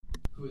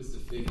who is the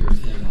figure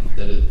of him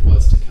that it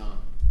was to come.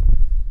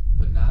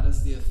 But not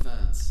as the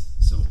offense,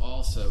 so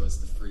also is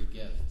the free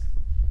gift.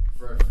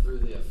 For if through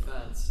the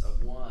offense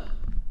of one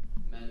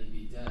many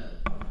be dead,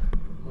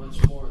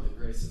 much more the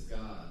grace of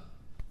God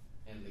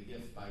and the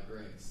gift by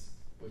grace,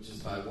 which is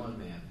by one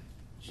man,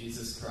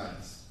 Jesus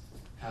Christ,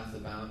 hath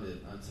abounded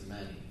unto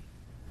many.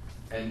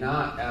 And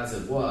not as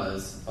it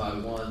was by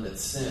one that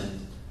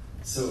sinned,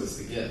 so is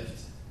the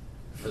gift.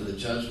 For the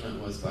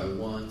judgment was by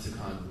one to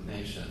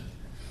condemnation,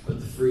 but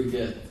the free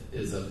gift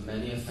is of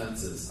many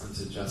offenses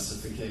unto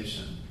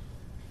justification.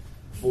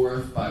 For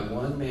if by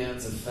one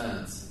man's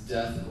offense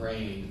death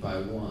reigned by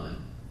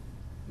one,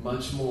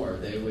 much more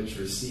they which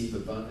receive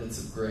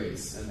abundance of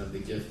grace and of the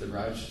gift of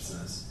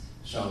righteousness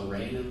shall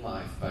reign in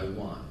life by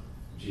one,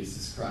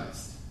 Jesus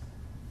Christ.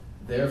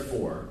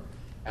 Therefore,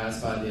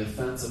 as by the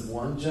offense of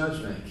one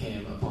judgment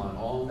came upon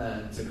all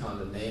men to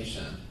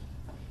condemnation,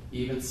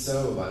 even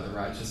so by the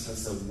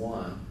righteousness of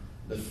one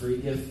the free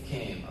gift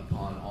came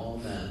upon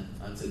all men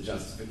unto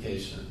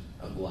justification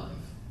of life.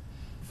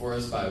 For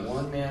as by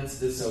one man's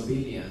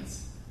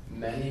disobedience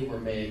many were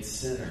made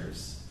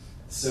sinners,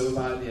 so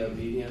by the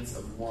obedience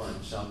of one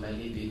shall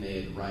many be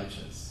made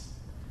righteous.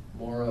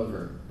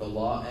 Moreover, the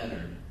law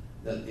entered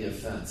that the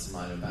offense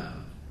might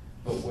abound.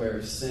 But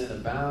where sin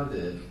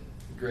abounded,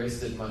 grace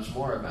did much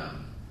more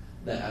abound,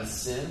 that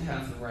as sin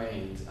hath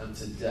reigned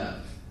unto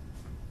death,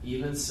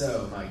 even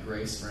so might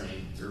grace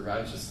reign through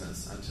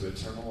righteousness unto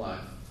eternal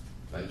life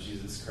by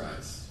Jesus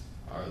Christ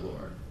our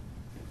Lord.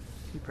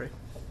 You pray.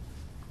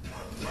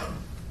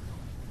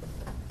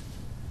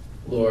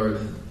 Lord,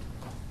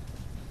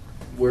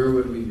 where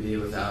would we be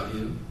without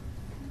you?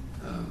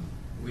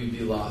 We'd be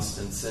lost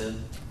in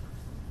sin.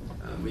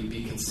 We'd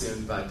be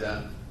consumed by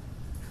death.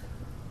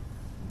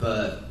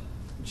 But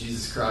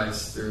Jesus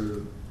Christ,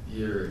 through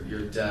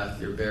your death,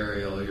 your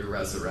burial, your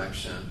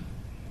resurrection,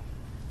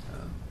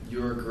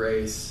 your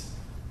grace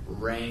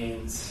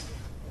reigns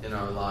in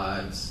our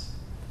lives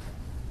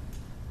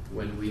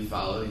when we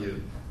follow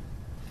you,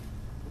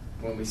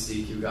 when we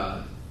seek you,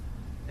 God.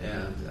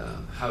 And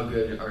how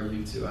good are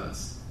you to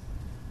us?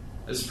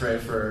 I just pray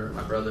for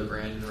my brother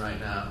Brandon right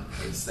now.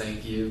 I just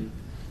thank you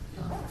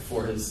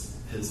for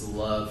his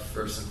love,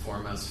 first and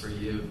foremost, for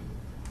you,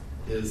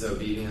 his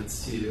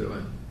obedience to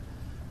you.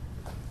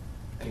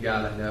 And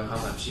God, I know how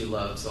much he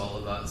loves all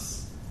of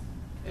us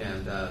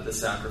and the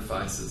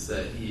sacrifices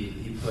that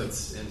he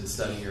puts into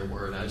studying your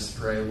word. And I just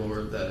pray,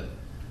 Lord, that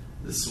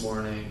this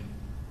morning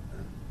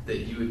that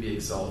you would be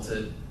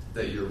exalted,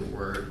 that your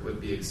word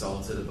would be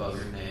exalted above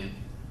your name.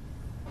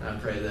 And I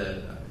pray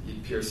that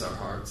you'd pierce our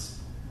hearts.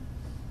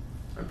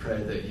 I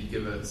pray that you'd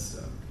give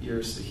us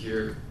ears to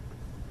hear,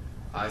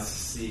 eyes to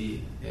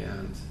see,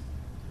 and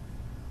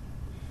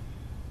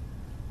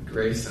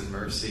grace and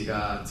mercy,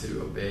 God,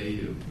 to obey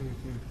you.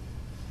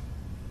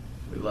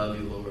 We love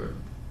you, Lord. In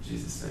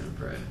Jesus' name I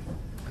pray.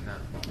 Amen.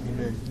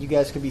 Amen. You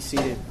guys can be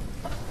seated.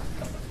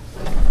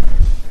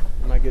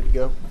 Am I good to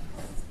go?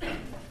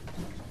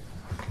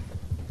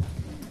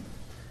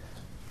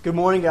 Good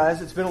morning,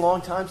 guys. It's been a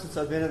long time since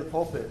I've been in the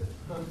pulpit.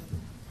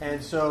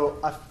 And so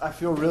I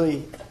feel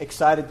really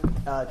excited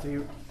to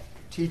be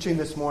teaching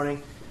this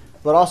morning,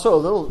 but also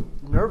a little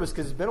nervous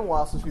because it's been a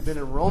while since we've been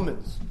in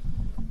Romans.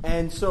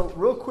 And so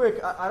real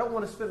quick, I don't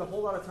want to spend a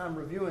whole lot of time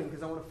reviewing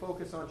because I want to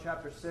focus on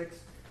chapter 6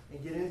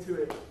 and get into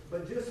it.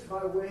 But just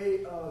by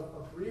way of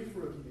a brief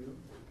review,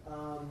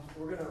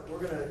 we're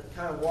gonna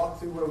kind of walk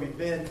through where we've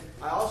been.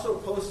 I also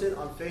posted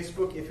on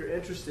Facebook, if you're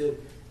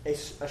interested,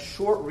 a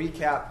short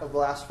recap of the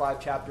last 5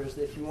 chapters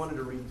that if you wanted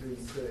to read through,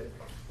 you could.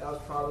 That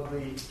was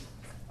probably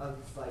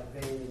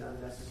vain and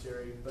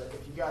unnecessary. But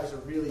if you guys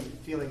are really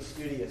feeling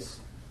studious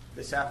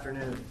this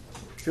afternoon,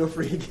 feel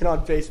free to get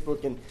on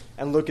Facebook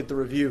and look at the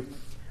review.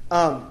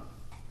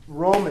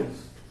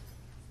 Romans.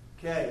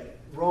 Okay,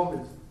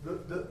 Romans.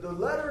 The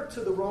letter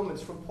to the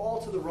Romans, from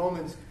Paul to the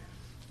Romans,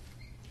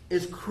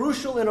 is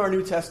crucial in our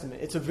New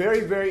Testament. It's a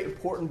very, very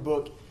important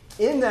book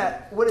in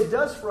that what it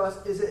does for us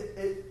is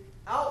it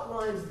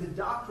outlines the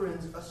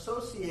doctrines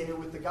associated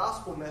with the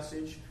gospel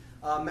message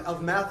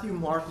of Matthew,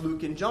 Mark,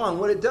 Luke, and John.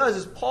 What it does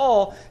is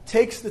Paul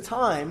takes the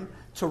time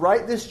to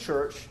write this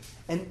church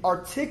and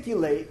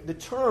articulate the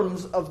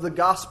terms of the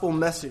gospel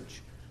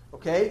message.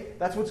 Okay?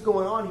 That's what's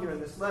going on here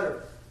in this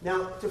letter.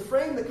 Now, to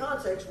frame the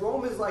context,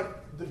 Rome is like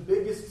the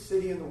biggest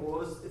city in the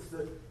world.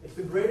 It's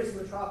the greatest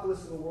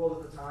metropolis in the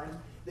world at the time.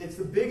 It's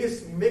the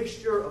biggest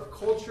mixture of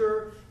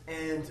culture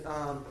and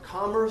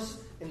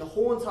commerce in the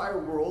whole entire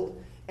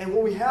world. And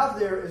what we have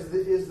there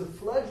is the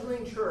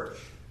fledgling church.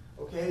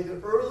 Okay, the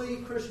early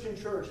Christian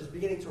church is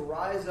beginning to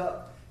rise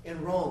up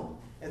in Rome.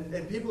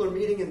 And people are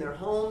meeting in their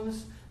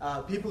homes.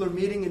 People are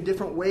meeting in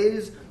different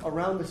ways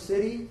around the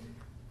city.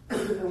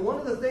 And one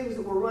of the things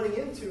that we're running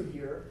into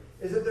here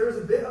is that there's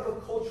a bit of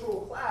a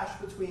cultural clash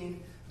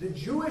between the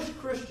Jewish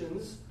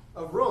Christians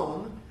of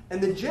Rome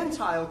and the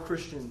Gentile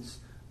Christians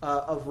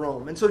of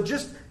Rome. And so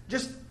just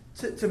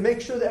to make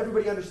sure that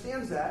everybody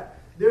understands that,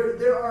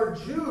 there are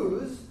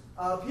Jews,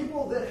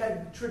 people that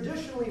had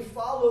traditionally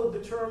followed the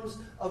terms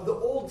of the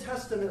Old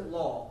Testament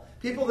law.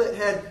 people that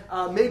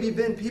had maybe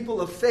been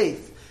people of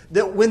faith,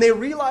 that when they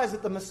realized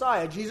that the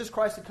Messiah, Jesus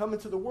Christ, had come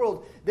into the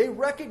world, they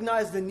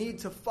recognized the need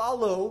to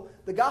follow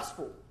the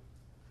gospel.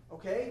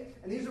 Okay?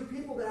 And these are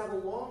people that have a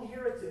long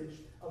heritage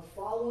of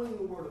following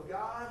the Word of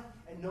God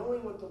and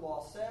knowing what the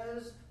law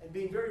says and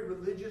being very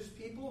religious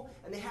people.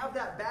 And they have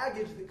that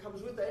baggage that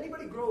comes with that.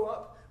 Anybody grow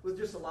up with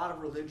just a lot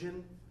of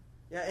religion?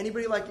 Yeah,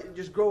 anybody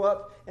just grow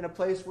up in a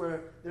place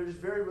where they're just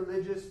very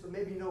religious, but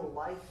maybe no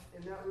life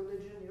in that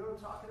religion? You know what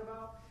I'm talking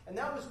about? And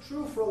that was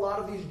true for a lot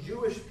of these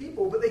Jewish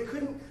people, but they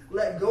couldn't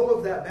let go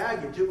of that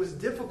baggage. It was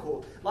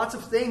difficult. Lots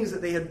of things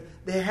that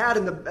they had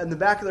in the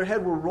back of their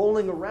head were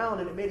rolling around,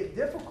 and it made it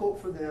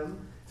difficult for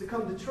them to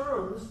come to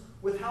terms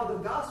with how the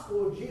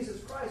gospel of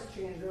Jesus Christ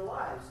changed their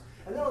lives.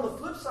 And then on the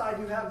flip side,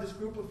 you have this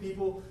group of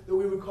people that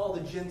we would call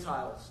the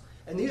Gentiles.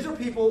 And these are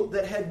people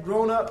that had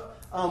grown up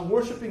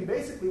worshiping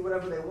basically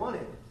whatever they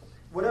wanted.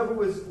 Whatever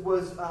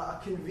was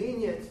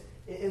convenient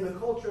in the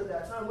culture at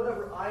that time,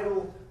 whatever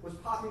idol was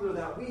popular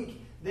that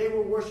week, they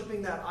were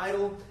worshiping that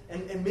idol.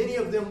 And many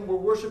of them were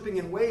worshiping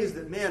in ways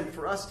that, man,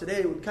 for us today,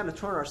 it would kind of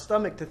turn our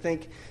stomach to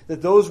think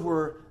that those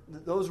were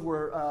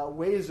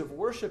ways of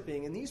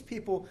worshiping. And these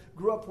people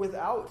grew up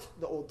without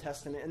the Old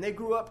Testament, and they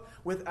grew up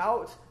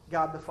without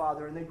God the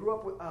Father, and they grew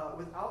up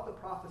without the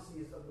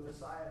prophecies of the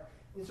Messiah.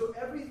 And so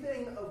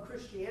everything of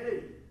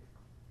Christianity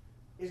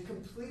is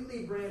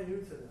completely brand new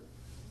to them.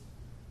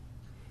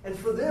 And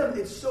for them,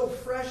 it's so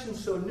fresh and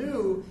so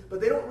new, but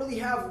they don't really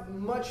have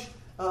much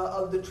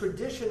of the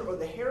tradition or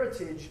the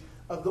heritage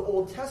of the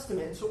Old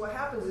Testament. And so what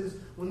happens is,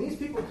 when these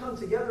people come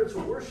together to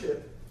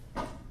worship,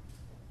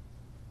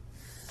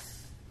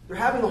 they're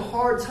having a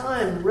hard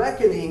time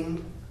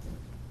reckoning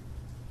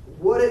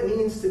what it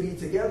means to be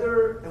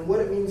together and what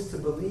it means to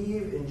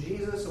believe in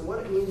Jesus and what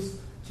it means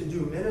to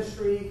do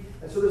ministry.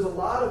 And so there's a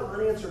lot of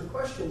unanswered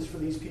questions for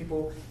these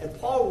people. And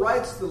Paul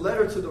writes the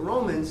letter to the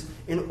Romans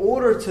in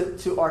order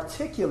to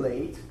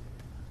articulate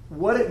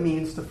what it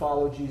means to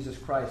follow Jesus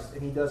Christ.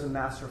 And he does a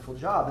masterful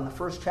job. In the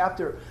first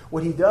chapter,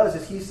 what he does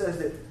is he says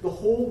that the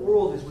whole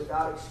world is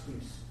without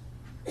excuse.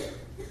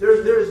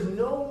 There is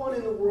no one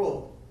in the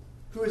world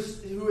who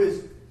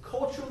is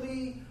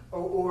culturally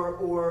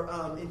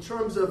or in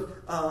terms of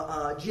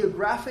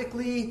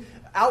geographically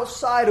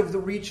outside of the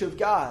reach of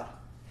God.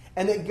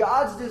 And that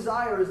God's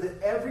desire is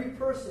that every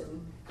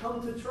person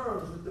come to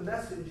terms with the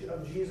message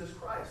of Jesus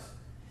Christ.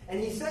 And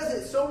he says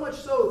it so much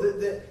so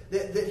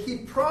that he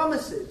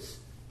promises,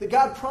 that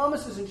God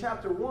promises in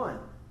chapter 1,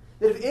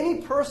 that if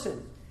any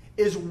person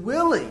is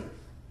willing,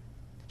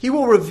 he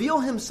will reveal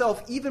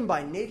himself even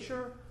by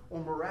nature or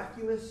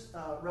miraculous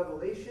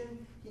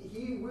revelation.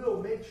 He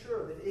will make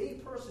sure that any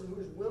person who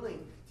is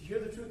willing to hear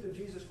the truth of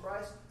Jesus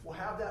Christ will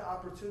have that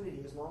opportunity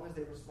as long as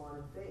they respond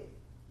in faith.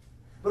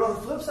 But on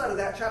the flip side of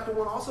that, chapter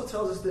 1 also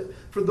tells us that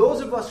for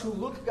those of us who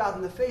look God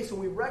in the face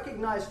and we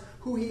recognize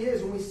who he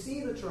is and we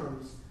see the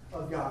terms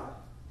of God,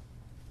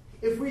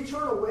 if we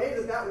turn away,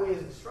 that way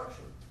is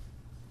destruction.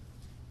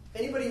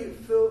 Anybody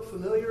feel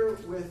familiar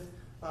with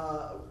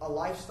a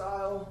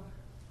lifestyle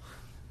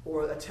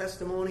or a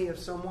testimony of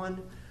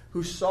someone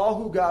who saw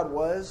who God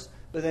was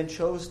but then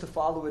chose to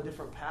follow a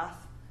different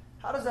path?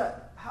 How does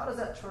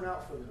that turn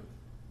out for them?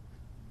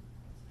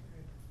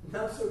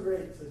 Not so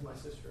great, says my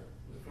sister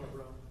in the front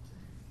row.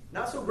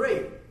 Not so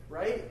great,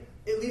 right?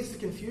 It leads to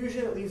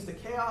confusion, it leads to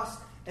chaos,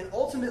 and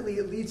ultimately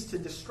it leads to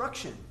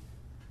destruction.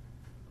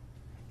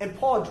 And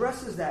Paul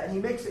addresses that, and he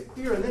makes it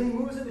clear, and then he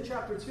moves into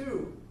chapter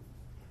 2,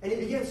 and he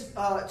begins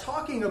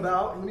talking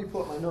about, and let me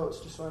pull up my notes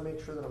just so I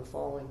make sure that I'm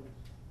following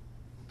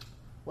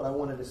what I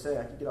wanted to say.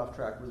 I could get off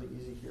track really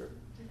easy here.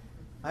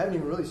 I haven't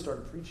even really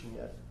started preaching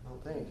yet, I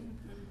don't think.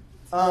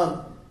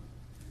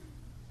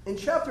 In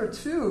chapter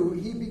 2,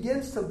 he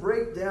begins to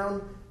break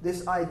down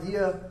this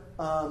idea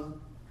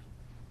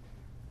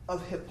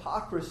of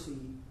hypocrisy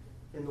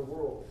in the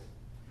world.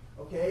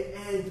 Okay?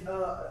 And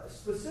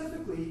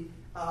specifically,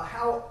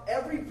 how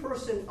every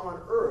person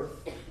on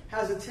earth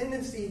has a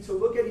tendency to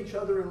look at each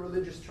other in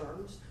religious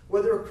terms,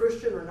 whether a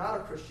Christian or not a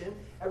Christian.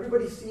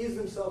 Everybody sees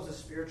themselves as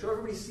spiritual.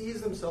 Everybody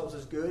sees themselves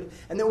as good.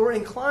 And that we're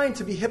inclined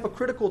to be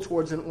hypocritical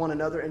towards one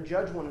another and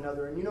judge one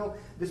another. And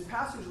this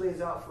passage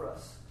lays out for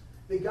us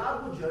that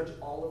God will judge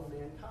all of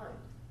mankind.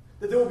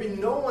 That there will be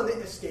no one that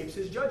escapes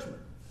his judgment.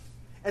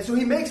 And so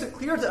he makes it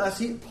clear to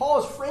us,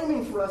 Paul is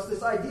framing for us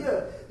this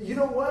idea that, you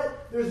know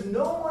what? There's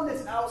no one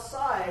that's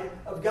outside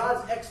of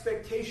God's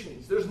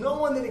expectations. There's no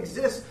one that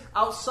exists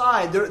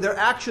outside. Their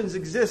actions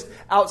exist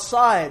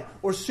outside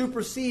or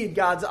supersede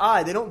God's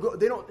eye.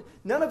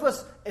 None of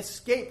us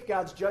escape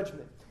God's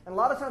judgment. And a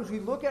lot of times we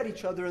look at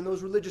each other in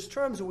those religious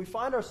terms and we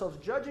find ourselves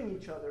judging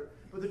each other.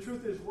 But the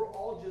truth is, we're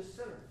all just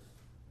sinners.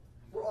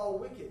 We're all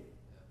wicked.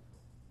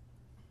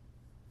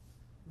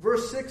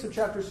 Verse 6 of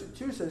chapter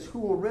 2 says, who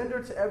will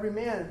render to every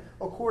man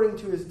according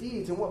to his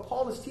deeds. And what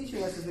Paul is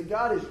teaching us is that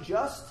God is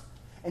just,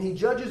 and he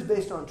judges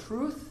based on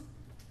truth.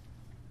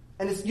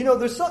 And it's,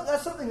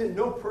 that's something that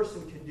no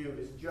person can do,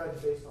 is judge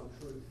based on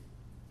truth.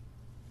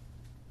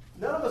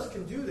 None of us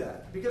can do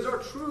that, because our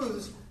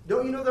truths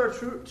Don't you know that our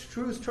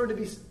truths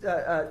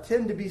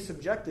tend to be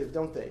subjective,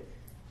 don't they?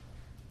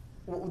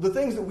 Well, the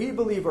things that we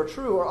believe are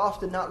true are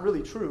often not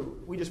really true.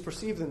 We just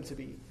perceive them to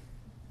be.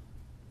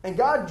 And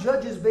God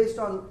judges based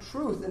on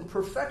truth and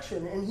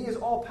perfection, and He is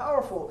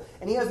all-powerful,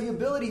 and He has the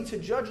ability to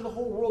judge the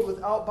whole world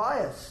without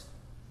bias.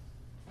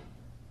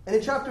 And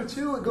in chapter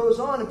 2, it goes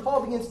on, and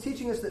Paul begins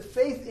teaching us that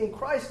faith in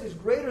Christ is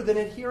greater than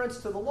adherence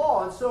to the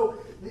law. And so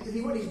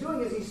what he's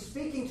doing is he's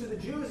speaking to the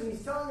Jews, and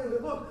he's telling them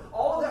that, look,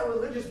 all of that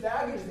religious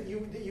baggage that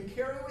you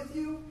carry with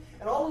you,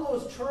 and all of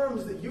those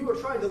terms that you are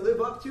trying to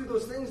live up to,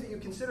 those things that you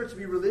consider to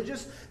be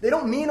religious, they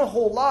don't mean a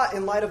whole lot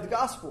in light of the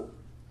gospel.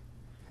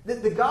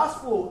 The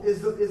gospel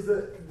is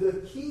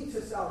the key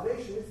to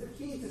salvation. It's the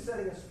key to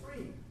setting us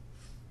free.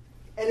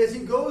 And as he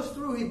goes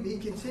through, he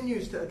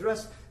continues to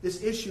address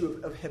this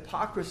issue of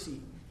hypocrisy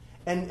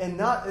and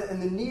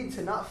the need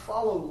to not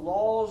follow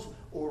laws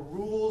or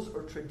rules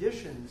or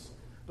traditions,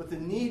 but the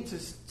need to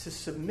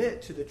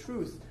submit to the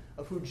truth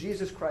of who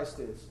Jesus Christ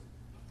is.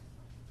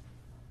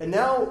 And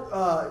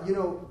now,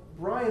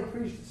 Brian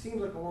preached, it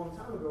seems like a long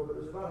time ago, but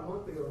it was about a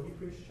month ago, and he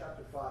preached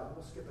chapter 5.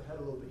 We'll skip ahead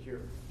a little bit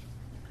here.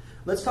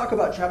 Let's talk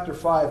about chapter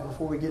 5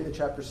 before we get into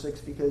chapter 6,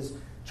 because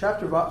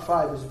chapter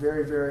 5 is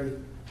very, very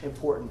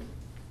important.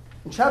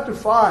 In chapter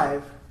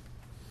 5,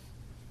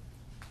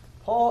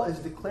 Paul is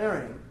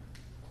declaring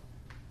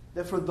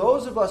that for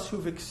those of us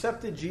who've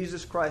accepted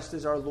Jesus Christ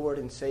as our Lord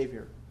and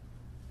Savior,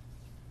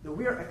 that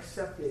we are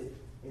accepted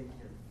in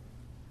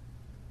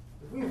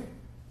Him.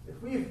 If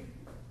we've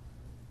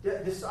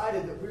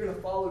decided that we're going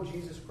to follow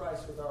Jesus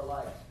Christ with our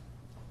life,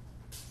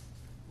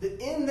 that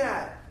in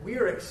that we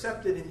are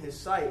accepted in His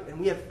sight and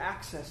we have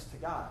access to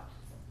God.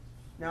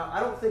 Now, I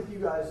don't think you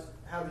guys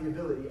have the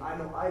ability, I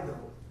know I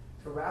don't,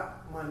 to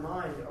wrap my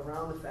mind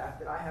around the fact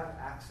that I have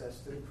access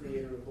to the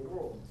Creator of the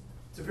world.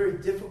 It's a very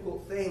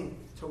difficult thing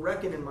to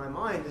reckon in my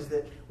mind, is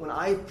that when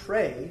I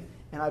pray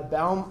and I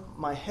bow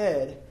my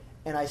head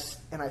and I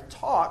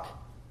talk,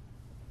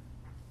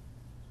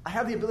 I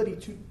have the ability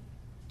to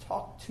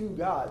talk to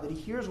God, that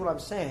He hears what I'm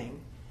saying,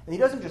 and He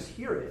doesn't just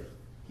hear it,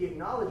 He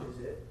acknowledges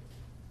it.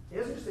 He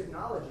doesn't just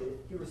acknowledge it,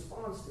 He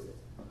responds to it.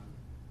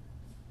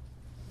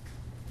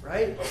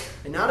 Right?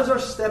 And not as our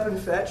step and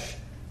fetch,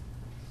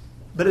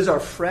 but as our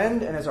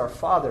friend and as our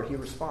Father, He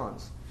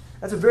responds.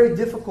 That's a very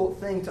difficult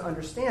thing to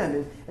understand.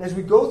 And as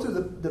we go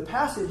through the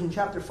passage in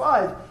chapter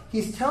 5,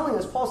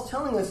 Paul's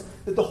telling us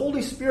that the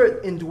Holy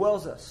Spirit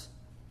indwells us.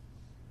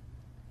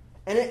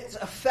 And it's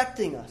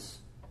affecting us.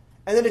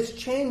 And that it's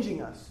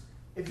changing us.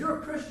 If you're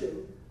a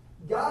Christian,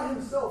 God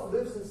Himself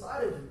lives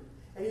inside of you.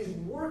 And He's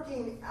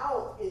working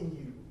out in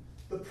you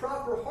the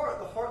proper heart,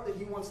 the heart that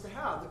He wants to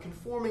have, the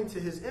conforming to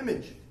His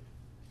image.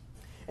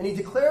 And He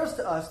declares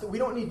to us that we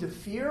don't need to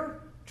fear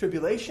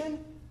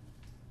tribulation,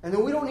 and that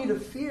we don't need to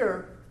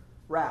fear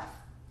wrath.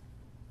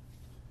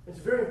 It's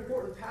a very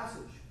important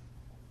passage.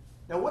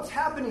 Now, what's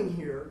happening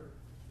here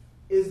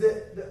is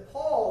that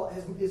Paul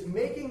is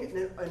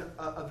making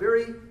a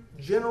very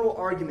general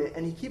argument,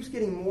 and he keeps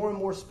getting more and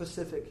more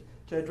specific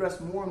to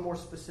address more and more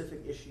specific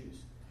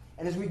issues.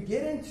 And as we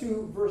get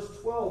into verse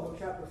 12 of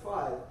chapter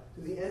 5,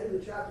 to the end of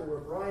the chapter where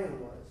Brian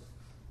was,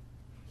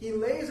 he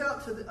lays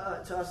out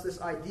to us this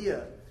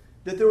idea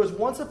that there was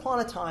once upon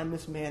a time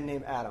this man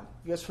named Adam.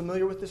 You guys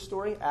familiar with this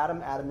story?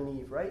 Adam and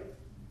Eve, right?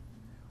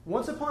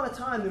 Once upon a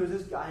time, there was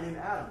this guy named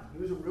Adam.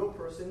 He was a real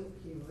person.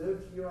 He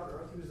lived here on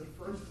earth. He was the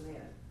first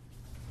man.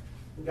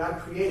 And God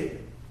created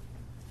him.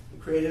 He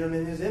created him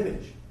in His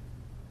image.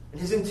 And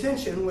His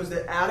intention was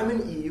that Adam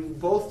and Eve,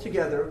 both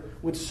together,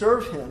 would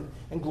serve Him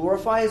and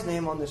glorify His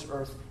name on this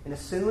earth in a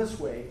sinless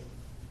way.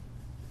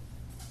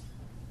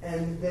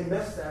 And they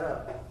messed that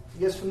up.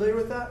 You guys familiar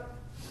with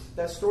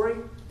that story?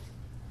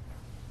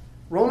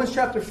 Romans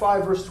chapter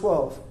 5, verse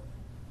 12.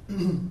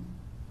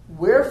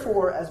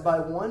 Wherefore, as by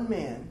one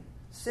man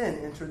sin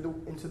entered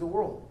into the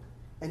world,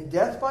 and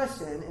death by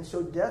sin, and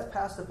so death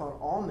passed upon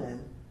all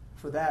men,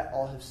 for that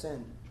all have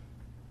sinned.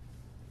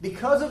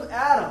 Because of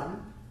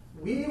Adam,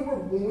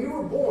 when we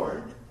were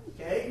born,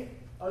 okay,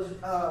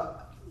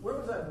 where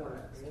was I born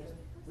at?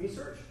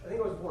 Research? I think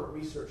I was born at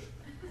Research.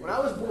 When I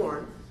was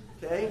born,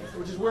 okay,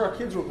 which is where our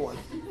kids were born.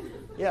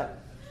 Yeah.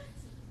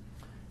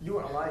 You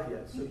weren't alive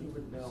yet, so you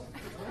wouldn't know.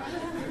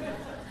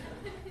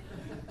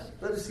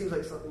 That just seems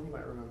like something you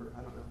might remember.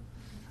 I don't know.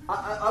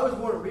 I was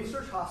born at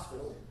Research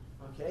Hospital,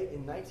 okay,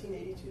 in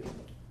 1982.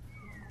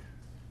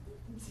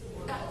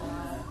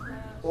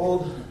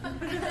 Old.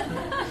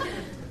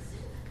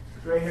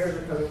 Gray hairs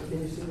are coming.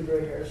 Can you see the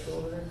gray hairs still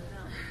over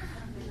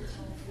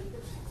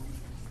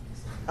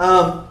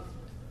there?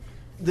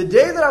 The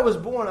day that I was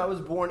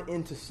born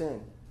into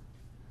sin.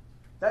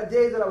 That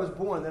day that I was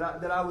born,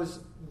 that I was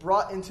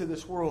brought into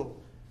this world,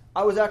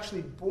 I was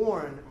actually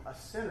born a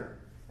sinner.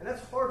 And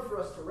that's hard for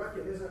us to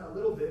reckon, isn't it, a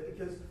little bit,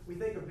 because we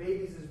think of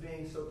babies as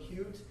being so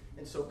cute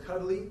and so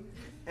cuddly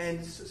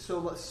and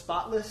so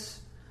spotless,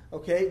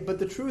 okay? But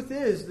the truth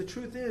is,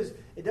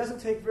 it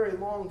doesn't take very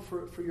long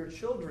for your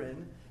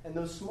children and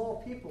those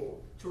small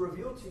people to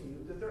reveal to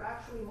you that they're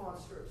actually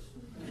monsters.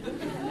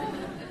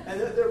 And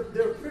that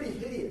they're pretty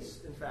hideous,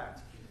 in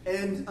fact.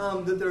 and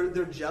that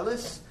they're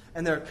jealous,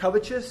 and they're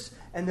covetous,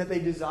 and that they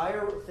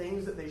desire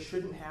things that they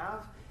shouldn't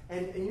have.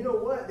 And you know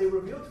what? They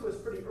reveal to us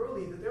pretty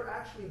early that they're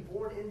actually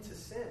born into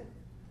sin.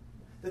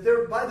 That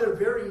they're, by their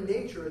very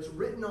nature, it's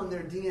written on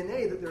their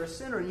DNA that they're a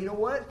sinner. And you know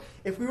what?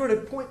 If we were to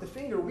point the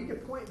finger, we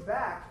could point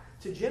back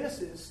to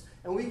Genesis,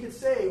 and we could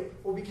say,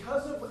 well,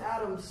 because of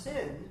Adam's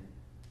sin,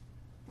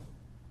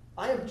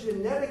 I am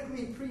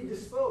genetically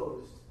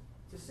predisposed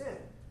to sin.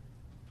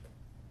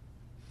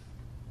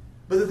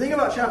 But the thing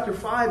about chapter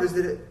 5 is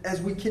that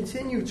as we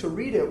continue to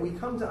read it, we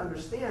come to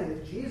understand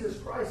that Jesus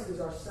Christ is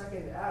our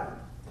second Adam.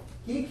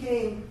 He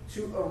came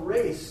to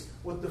erase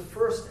what the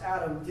first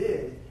Adam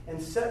did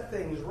and set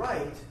things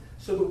right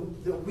so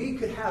that we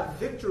could have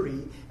victory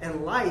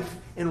and life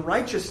and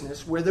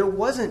righteousness where there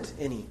wasn't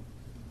any.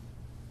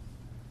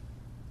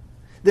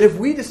 That if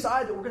we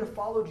decide that we're going to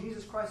follow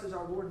Jesus Christ as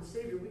our Lord and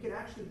Savior, we can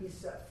actually be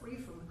set free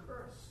from the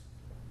curse.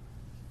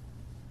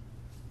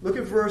 Look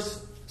at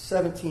verse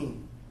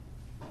 17.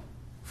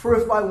 For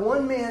if by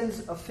one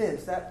man's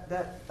offense,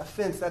 that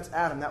offense, that's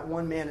Adam, that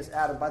one man is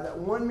Adam, by that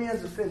one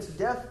man's offense,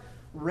 death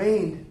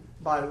reigned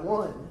by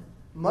one,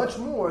 much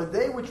more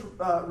they which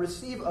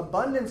receive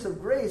abundance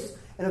of grace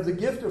and of the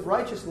gift of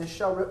righteousness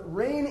shall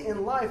reign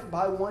in life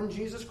by one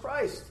Jesus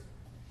Christ.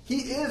 He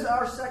is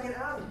our second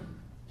Adam.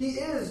 He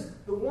is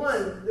the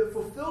one that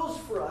fulfills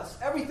for us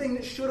everything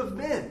that should have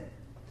been.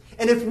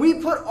 And if we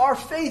put our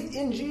faith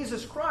in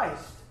Jesus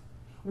Christ,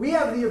 we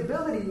have the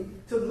ability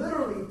to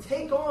literally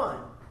take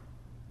on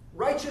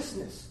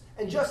righteousness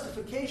and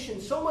justification,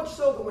 so much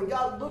so that when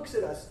God looks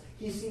at us,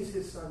 He sees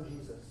His Son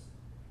Jesus.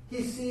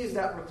 He sees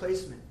that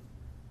replacement.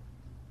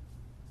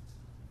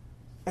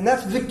 And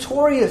that's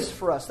victorious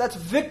for us. That's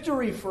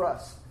victory for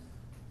us.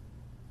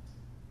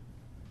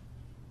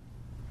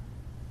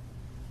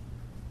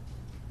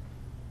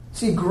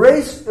 See,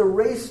 grace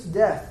erased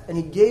death, and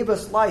He gave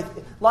us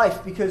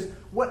life because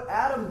what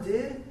Adam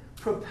did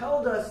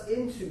propelled us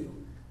into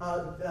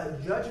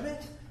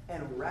judgment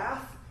and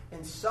wrath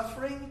and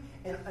suffering.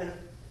 And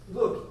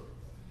look,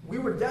 we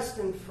were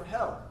destined for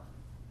hell,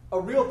 a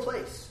real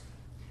place.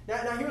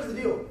 Now here's the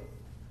deal.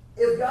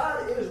 If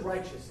God is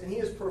righteous and He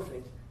is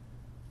perfect,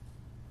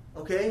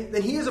 okay,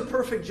 then He is a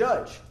perfect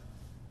judge.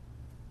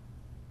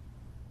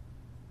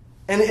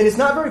 And it's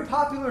not very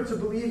popular to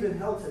believe in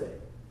hell today.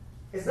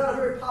 It's not a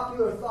very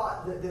popular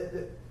thought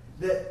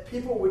that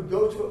people would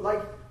go to it.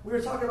 Like, we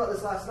were talking about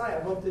this last night. I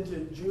bumped into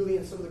Julie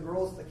and some of the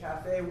girls at the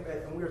cafe,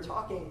 and we were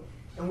talking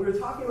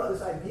about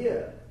this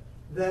idea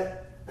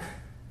that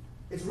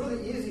it's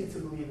really easy to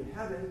believe in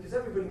heaven because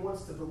everybody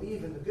wants to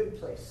believe in the good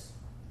place.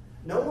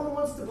 No one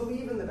wants to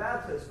believe in the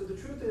bad place. But the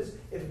truth is,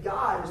 if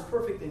God is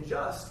perfect and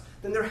just,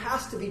 then there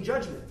has to be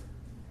judgment.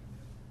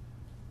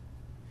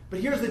 But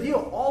here's the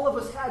deal. All of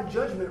us had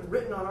judgment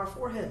written on our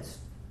foreheads.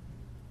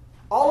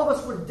 All of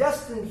us were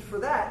destined for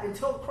that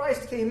until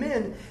Christ came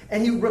in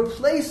and He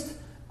replaced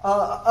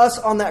us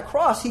on that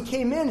cross. He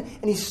came in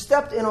and He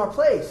stepped in our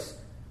place.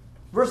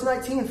 Verse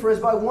 19, for as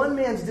by one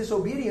man's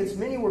disobedience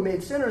many were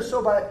made sinners,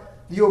 so by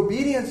the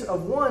obedience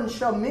of one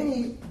shall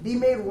many be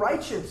made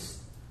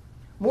righteous.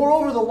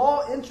 Moreover, the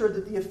law entered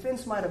that the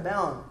offense might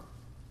abound.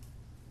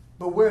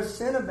 But where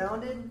sin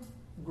abounded,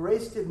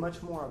 grace did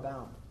much more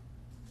abound.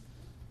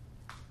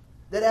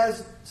 That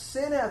as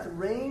sin hath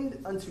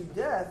reigned unto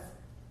death,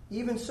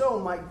 even so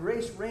might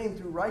grace reign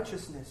through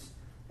righteousness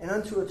and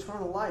unto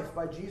eternal life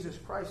by Jesus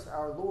Christ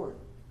our Lord.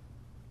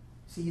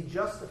 See, He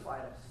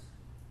justified us.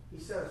 He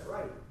set us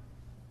right.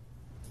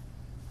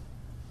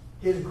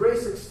 His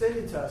grace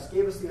extended to us,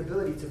 gave us the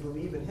ability to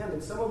believe in Him.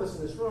 And some of us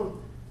in this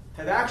room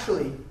have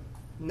actually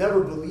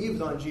never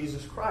believed on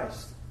Jesus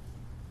Christ.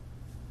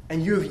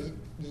 And you've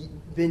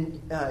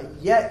been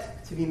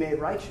yet to be made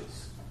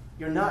righteous.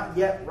 You're not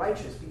yet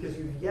righteous because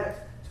you've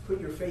yet to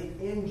put your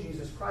faith in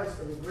Jesus Christ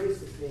and the grace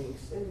that's being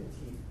extended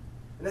to you.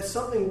 And that's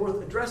something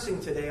worth addressing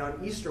today on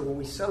Easter when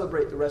we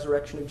celebrate the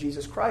resurrection of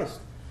Jesus Christ.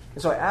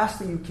 And so I ask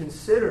that you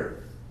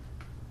consider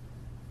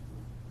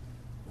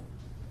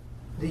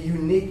the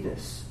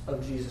uniqueness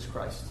of Jesus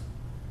Christ.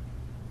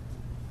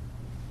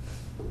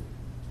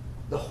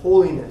 The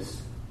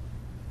holiness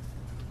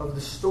of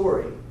the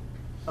story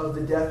of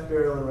the death,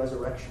 burial, and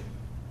resurrection.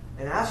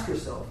 And ask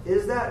yourself,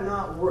 is that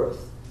not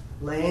worth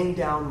laying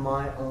down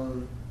my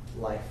own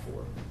life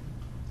for?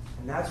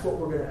 And that's what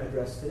we're going to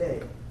address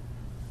today.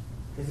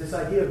 Is this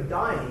idea of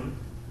dying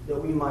that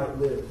we might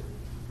live.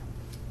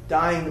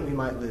 Dying that we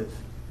might live.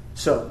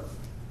 So,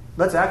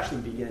 let's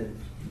actually begin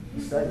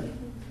the study,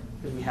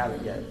 because we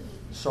haven't yet.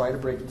 Sorry to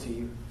break it to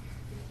you.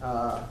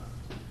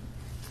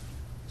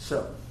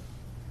 So,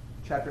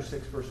 chapter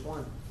 6, verse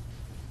 1.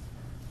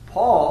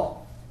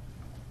 Paul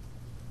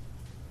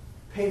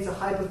paints a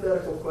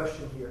hypothetical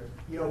question here.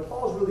 You know,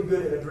 Paul's really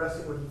good at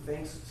addressing what he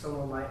thinks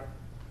someone might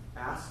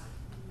ask.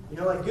 You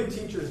know, like good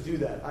teachers do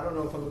that. I don't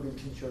know if I'm a good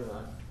teacher or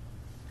not.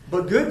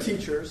 But good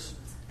teachers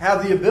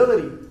have the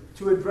ability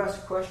to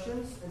address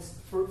questions and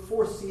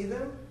foresee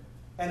them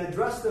and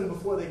address them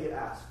before they get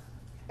asked.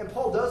 And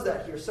Paul does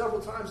that here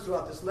several times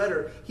throughout this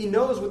letter. He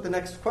knows what the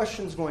next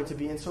question is going to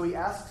be, and so he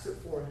asks it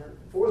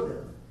for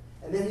them.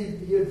 And then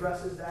he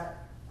addresses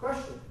that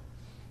question.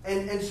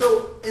 And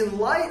so in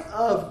light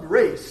of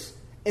grace,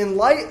 in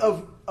light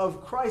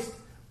of Christ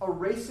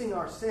erasing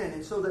our sin,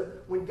 and so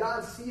that when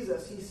God sees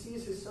us, he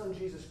sees his son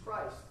Jesus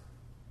Christ,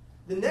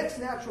 the next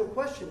natural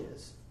question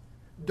is,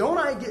 don't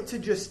I get to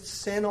just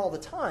sin all the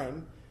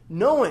time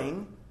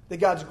knowing that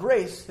God's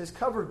grace has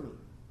covered me?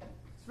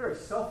 It's a very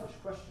selfish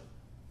question.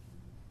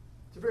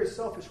 It's a very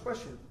selfish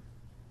question.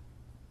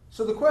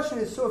 So the question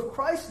is, so if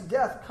Christ's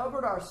death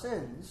covered our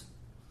sins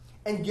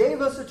and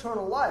gave us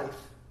eternal life,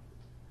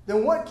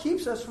 then what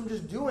keeps us from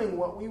just doing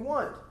what we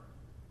want?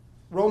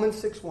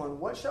 Romans 6:1,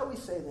 what shall we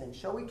say then?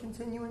 Shall we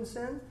continue in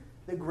sin,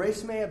 that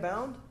grace may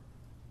abound?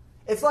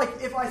 It's like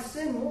if I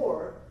sin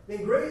more,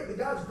 then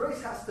God's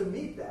grace has to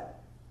meet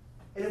that.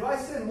 And if I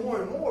sin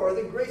more and more,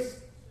 then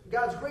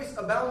God's grace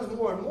abounds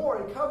more and more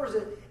and covers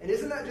it. And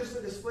isn't that just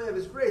a display of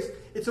his grace?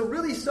 It's a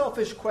really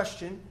selfish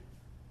question.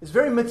 It's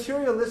very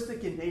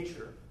materialistic in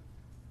nature.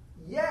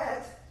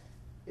 Yet,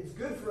 it's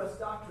good for us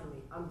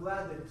doctrinally. I'm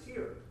glad that it's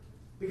here.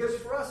 Because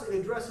for us, it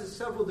addresses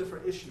several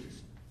different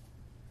issues.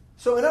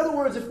 So in other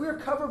words, if we are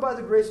covered by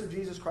the grace of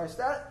Jesus Christ,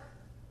 that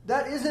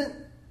isn't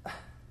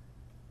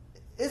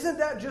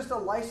that just a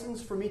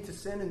license for me to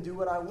sin and do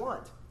what I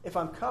want if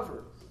I'm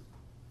covered?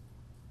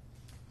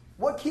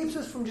 What keeps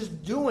us from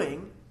just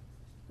doing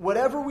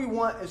whatever we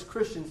want as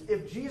Christians?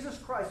 If Jesus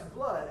Christ's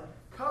blood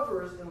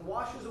covers and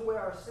washes away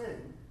our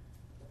sin,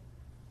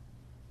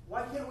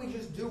 why can't we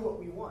just do what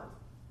we want?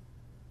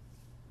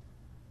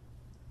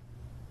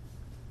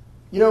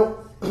 You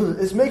know,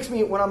 this makes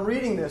me, when I'm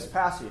reading this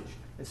passage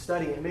and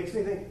studying, it makes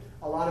me think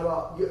a lot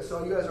about,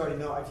 so you guys already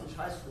know I teach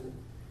high school.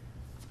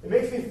 It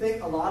makes me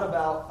think a lot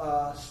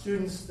about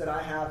students that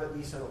I have at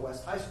East Summit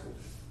West High School.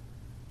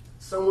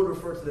 Some would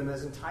refer to them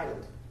as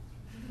entitled.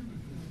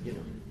 You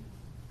know,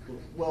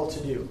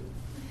 well-to-do.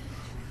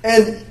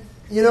 And,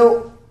 you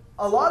know,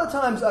 a lot of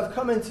times I've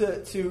come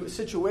into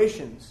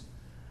situations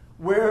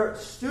where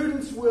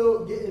students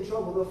will get in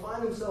trouble. They'll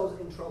find themselves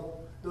in trouble.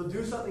 They'll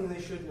do something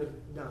they shouldn't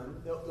have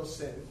done. They'll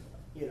sin.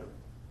 You know,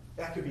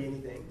 that could be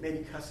anything.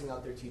 Maybe cussing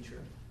out their teacher.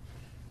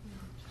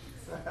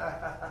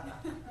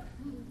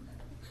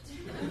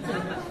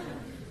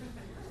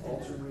 All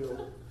too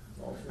real.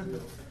 All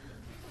too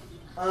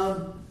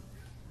real.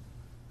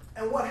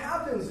 And what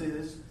happens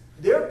is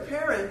their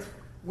parent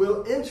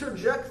will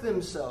interject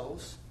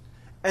themselves,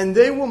 and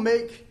they will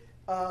make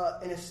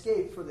an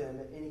escape for them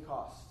at any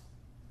cost.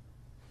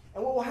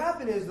 And what will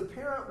happen is the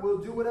parent will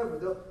do whatever.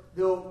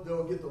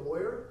 They'll get the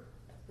lawyer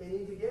they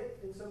need to get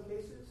in some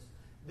cases.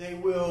 They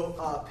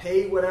will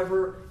pay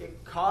whatever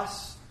it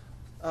costs.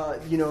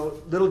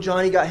 Little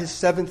Johnny got his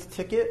 7th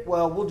ticket.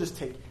 Well,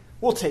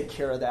 we'll take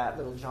care of that,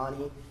 little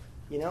Johnny.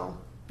 You know,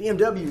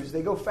 BMWs,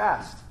 they go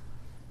fast.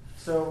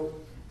 So,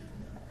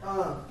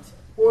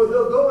 or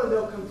they'll go and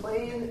they'll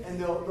complain and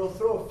they'll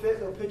throw a fit.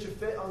 They'll pitch a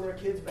fit on their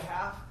kid's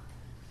behalf.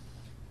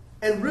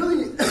 And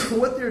really,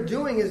 what they're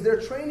doing is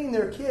they're training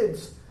their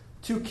kids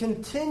to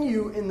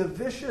continue in the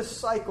vicious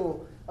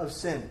cycle of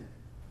sin.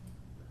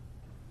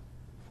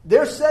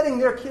 They're setting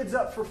their kids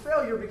up for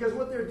failure because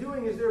what they're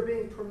doing is they're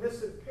being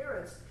permissive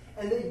parents,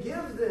 and they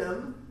give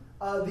them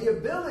the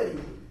ability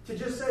to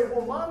just say,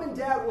 well, mom and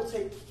dad will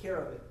take care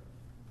of it.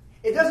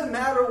 It doesn't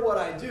matter what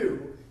I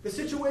do. The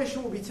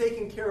situation will be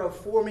taken care of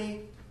for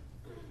me,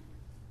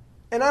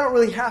 and I don't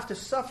really have to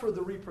suffer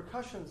the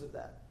repercussions of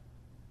that.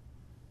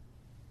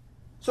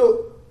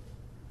 So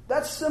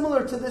that's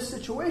similar to this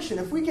situation.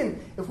 If we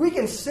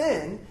can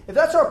sin, if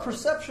that's our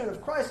perception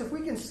of Christ, if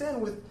we can sin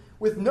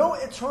with no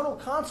eternal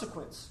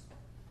consequence,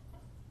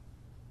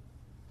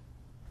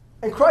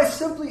 and Christ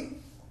simply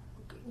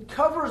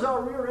covers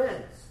our rear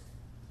ends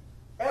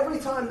every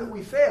time that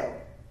we fail,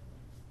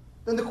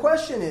 then the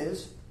question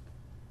is,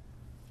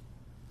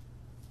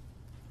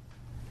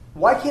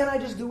 why can't I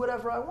just do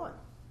whatever I want?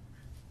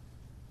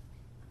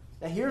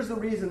 Now here's the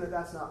reason that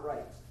that's not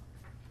right.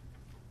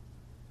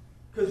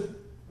 Because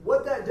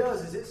what that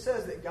does is it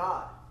says that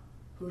God,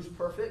 who's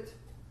perfect,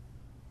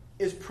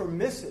 is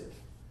permissive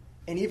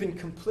and even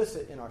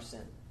complicit in our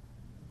sin.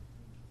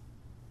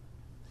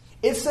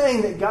 It's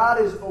saying that God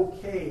is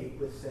okay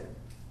with sin.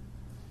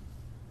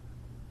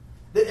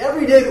 That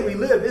every day that we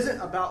live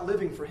isn't about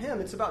living for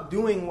Him, it's about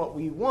doing what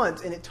we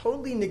want, and it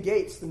totally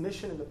negates the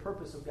mission and the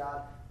purpose of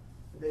God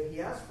that He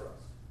has for us.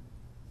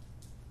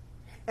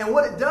 And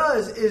what it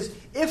does is,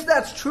 if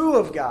that's true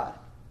of God,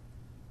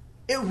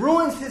 it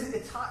ruins His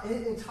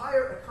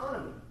entire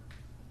economy.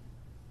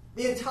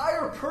 The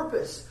entire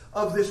purpose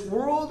of this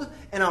world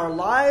and our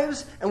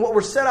lives and what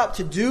we're set out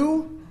to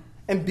do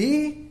and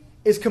be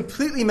is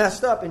completely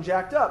messed up and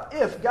jacked up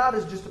if God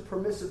is just a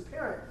permissive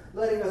parent,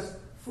 letting us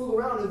fool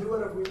around and do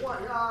whatever we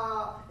want.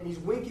 And He's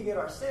winking at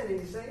our sin and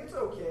He's saying, it's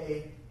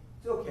okay.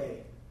 It's okay.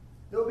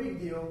 No big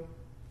deal.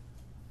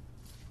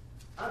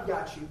 I've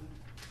got you.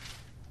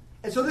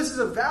 And so this is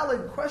a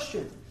valid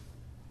question.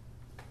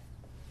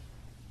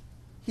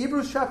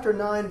 Hebrews chapter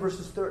 9,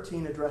 verses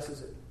 13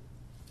 addresses it.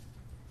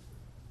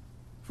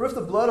 For if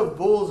the blood of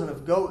bulls and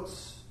of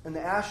goats and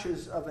the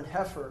ashes of an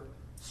heifer,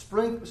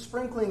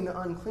 sprinkling the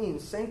unclean,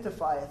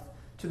 sanctifieth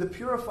to the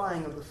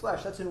purifying of the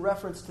flesh. That's in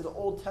reference to the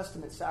Old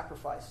Testament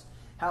sacrifice.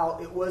 How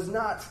it was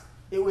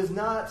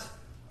not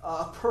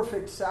a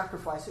perfect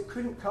sacrifice. It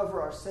couldn't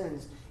cover our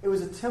sins. It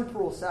was a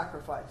temporal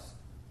sacrifice.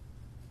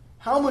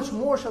 How much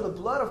more shall the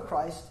blood of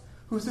Christ,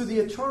 who through the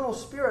eternal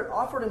Spirit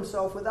offered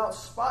himself without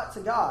spot to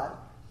God.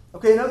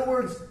 Okay, in other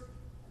words,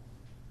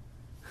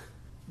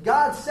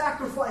 God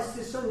sacrificed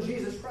his Son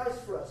Jesus Christ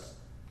for us.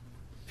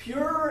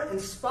 Pure and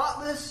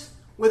spotless,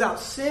 without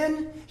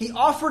sin. He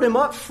offered him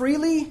up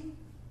freely.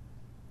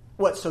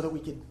 What, so that we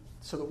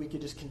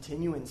could just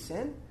continue in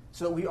sin?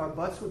 So that our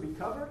butts would be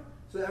covered?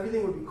 So that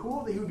everything would be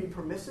cool? That he would be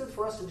permissive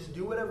for us to just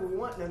do whatever we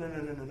want?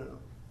 No.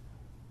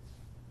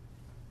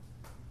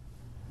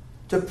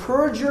 To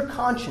purge your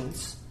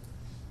conscience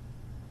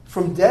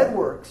from dead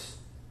works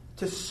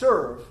to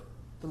serve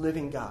the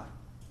living God.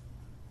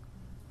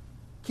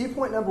 Key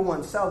point number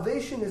 1,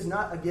 salvation is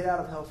not a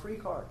get-out-of-hell-free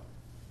card.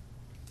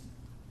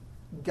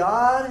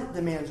 God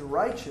demands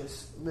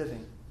righteous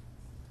living.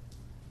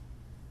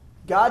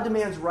 God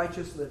demands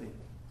righteous living.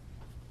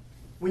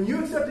 When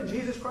you accepted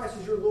Jesus Christ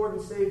as your Lord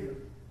and Savior,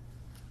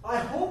 I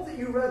hope that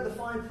you read the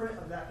fine print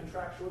of that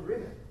contractual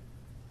agreement.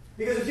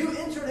 Because if you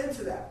entered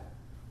into that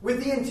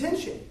with the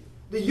intention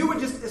that you would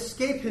just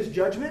escape his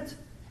judgment,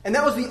 and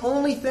that was the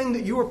only thing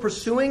that you were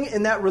pursuing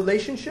in that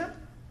relationship,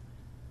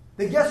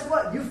 then guess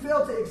what? You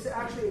failed to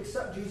actually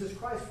accept Jesus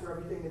Christ for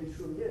everything that he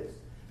truly is.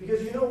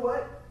 Because you know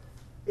what?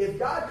 If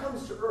God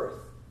comes to earth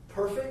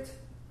perfect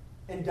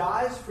and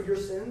dies for your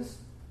sins,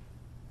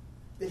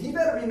 then he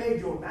better be made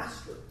your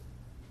master.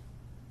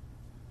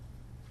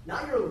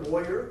 Not your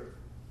lawyer.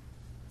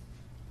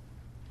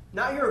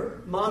 Not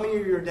your mommy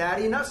or your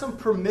daddy. Not some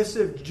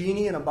permissive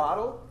genie in a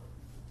bottle.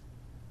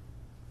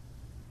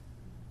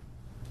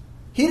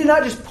 He did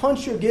not just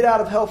punch your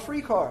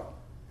get-out-of-hell-free card.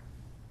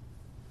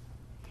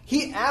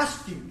 He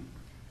asked you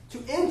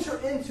to enter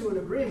into an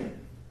agreement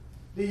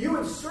that you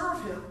would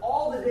serve him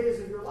all the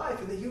days of your life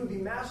and that he would be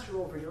master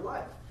over your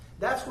life.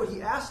 That's what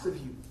he asked of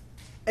you.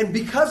 And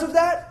because of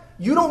that,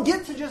 you don't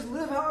get to just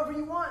live however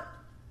you want.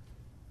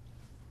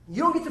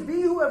 You don't get to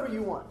be whoever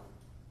you want.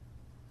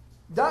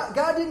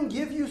 God didn't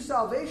give you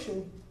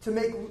salvation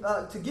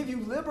to give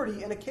you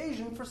liberty and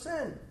occasion for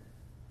sin.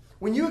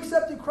 When you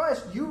accepted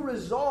Christ, you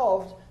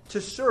resolved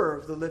to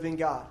serve the living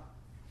God.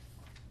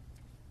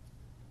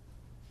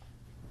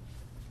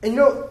 And you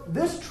know,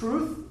 this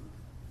truth,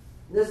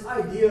 this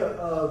idea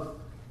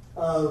of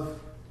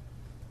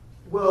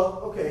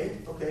well,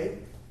 okay,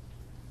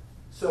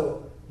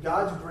 so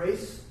God's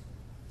grace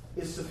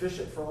is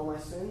sufficient for all my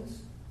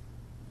sins,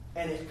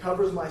 and it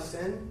covers my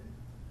sin.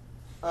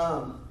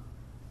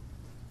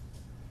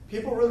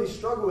 People really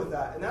struggle with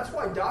that, and that's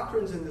why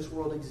doctrines in this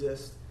world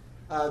exist,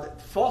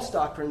 false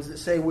doctrines that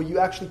say, well, you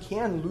actually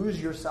can lose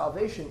your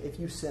salvation if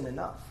you sin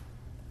enough,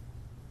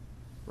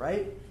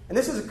 right? And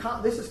this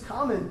is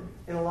common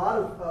in a lot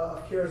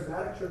of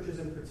charismatic churches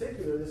in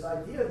particular, this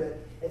idea that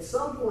at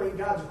some point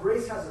God's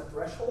grace has a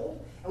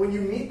threshold, and when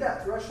you meet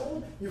that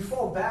threshold, you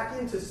fall back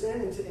into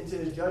sin, into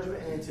his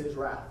judgment, and into his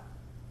wrath.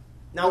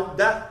 Now,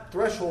 that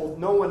threshold,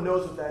 no one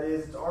knows what that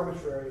is. It's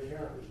arbitrary,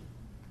 apparently.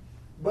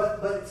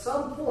 But at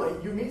some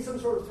point, you meet some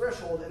sort of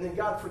threshold, and then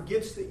God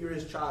forgets that you're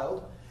his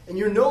child, and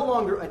you're no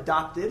longer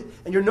adopted,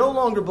 and you're no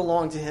longer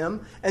belong to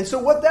him. And so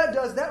what that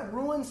does, that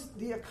ruins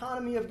the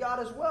economy of God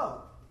as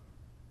well.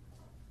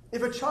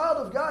 If a child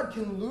of God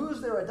can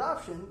lose their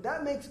adoption,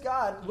 that makes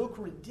God look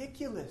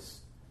ridiculous.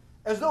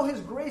 As though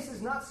his grace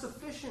is not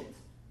sufficient.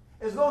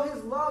 As though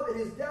his love and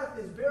his death,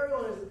 his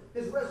burial, and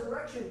his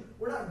resurrection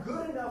were not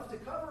good enough to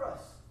cover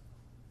us.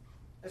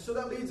 And so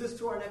that leads us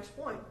to our next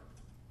point.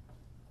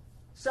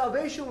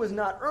 Salvation was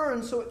not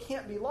earned, so it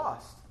can't be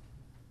lost.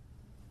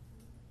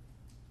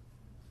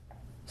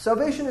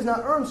 Salvation is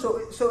not earned,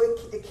 so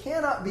it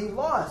cannot be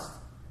lost.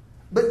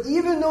 But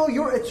even though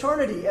your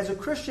eternity as a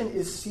Christian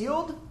is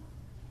sealed,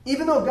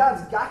 even though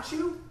God's got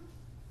you,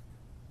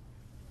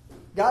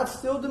 God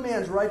still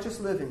demands righteous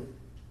living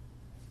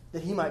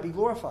that he might be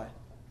glorified.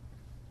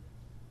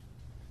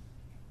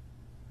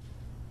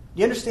 Do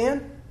you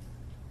understand?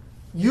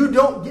 You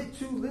don't get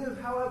to live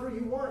however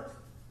you want.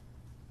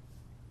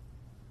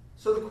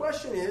 So the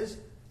question is,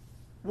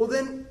 well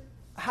then,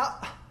 how?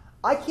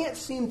 I can't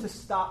seem to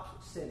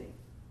stop sinning.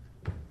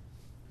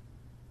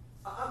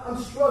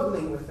 I'm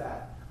struggling with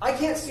that. I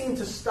can't seem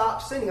to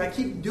stop sinning. I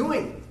keep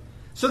doing it.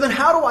 So then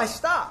how do I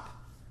stop?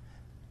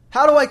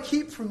 How do I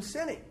keep from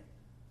sinning?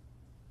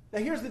 Now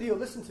here's the deal.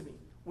 Listen to me.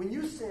 When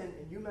you sin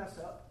and you mess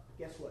up,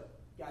 guess what?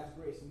 God's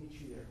grace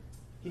meets you there.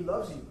 He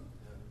loves you.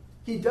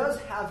 He does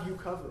have you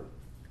covered.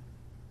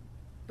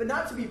 But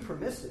not to be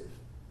permissive.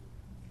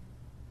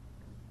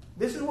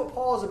 This is what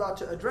Paul is about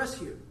to address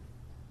here.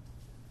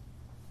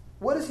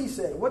 What does he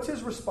say? What's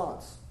his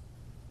response?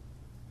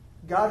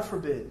 God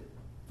forbid.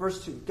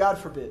 Verse 2. God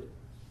forbid.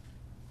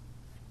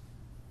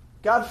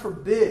 God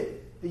forbid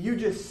that you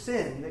just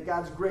sin, that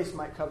God's grace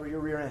might cover your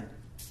rear end.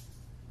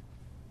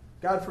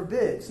 God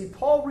forbid. See,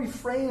 Paul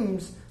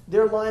reframes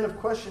their line of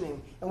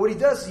questioning. And what he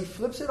does is he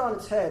flips it on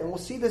its head. And we'll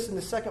see this in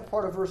the second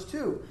part of verse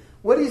 2.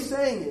 What he's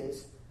saying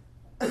is,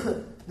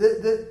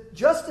 the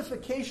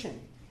justification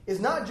is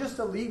not just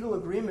a legal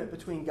agreement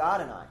between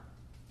God and I.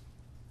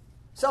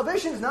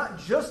 Salvation is not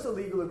just a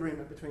legal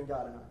agreement between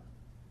God and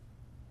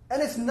I.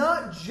 And it's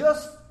not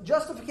just,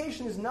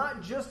 justification is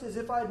not just as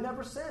if I had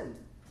never sinned.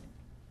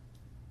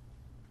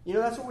 You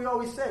know, that's what we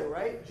always say,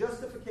 right?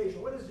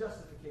 Justification. What is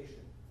justification?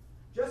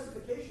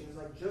 Justification is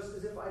like just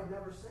as if I'd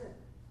never sinned.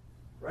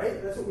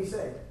 Right? That's what we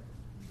say.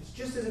 It's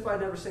just as if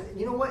I'd never sinned.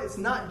 You know what? It's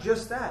not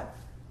just that.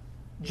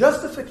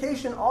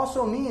 Justification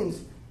also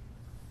means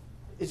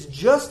it's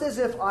just as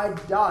if I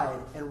died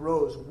and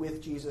rose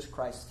with Jesus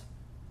Christ.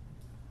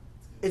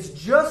 It's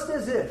just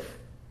as if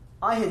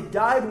I had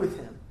died with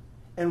him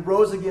and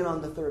rose again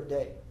on the third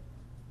day.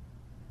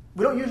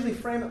 We don't usually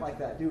frame it like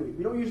that, do we?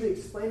 We don't usually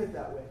explain it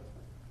that way.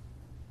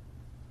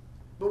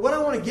 But what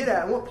I want to get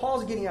at, and what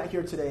Paul's getting at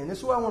here today, and this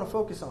is what I want to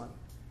focus on,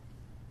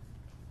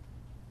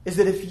 is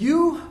that if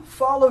you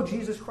follow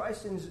Jesus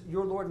Christ as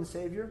your Lord and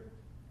Savior,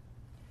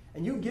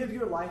 and you give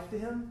your life to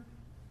him,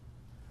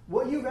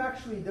 what you've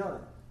actually done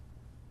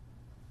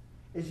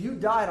is you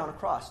died on a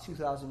cross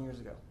 2,000 years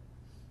ago.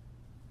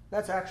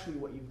 That's actually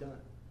what you've done.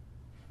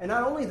 And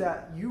not only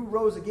that, you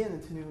rose again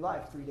into new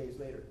life 3 days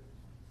later.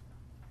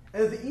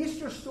 And the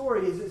Easter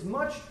story is as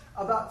much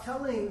about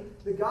telling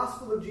the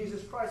gospel of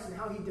Jesus Christ and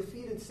how he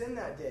defeated sin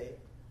that day.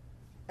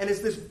 And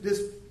it's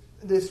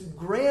this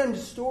grand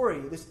story,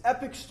 this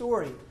epic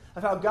story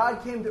of how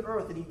God came to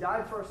earth and he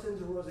died for our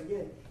sins and rose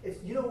again.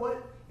 It's, you know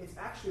what? It's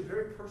actually a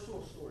very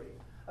personal story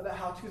about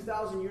how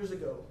 2,000 years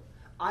ago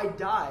I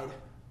died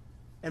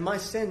and my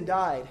sin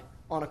died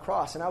on a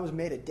cross and I was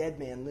made a dead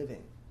man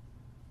living.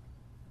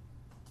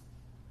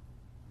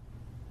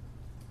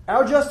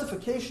 Our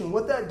justification,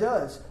 what that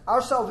does,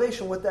 our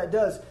salvation, what that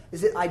does,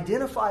 is it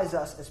identifies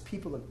us as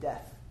people of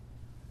death.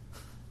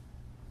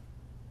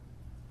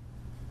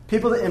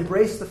 People that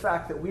embrace the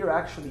fact that we are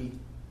actually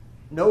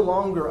no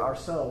longer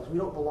ourselves. We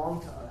don't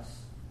belong to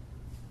us.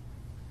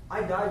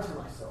 I died to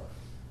myself.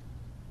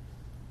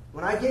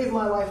 When I gave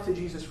my life to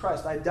Jesus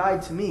Christ, I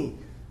died to me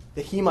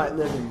that he might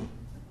live in me.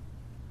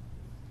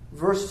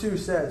 Verse 2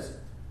 says,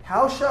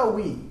 "How shall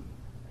we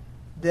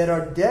that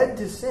are dead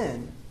to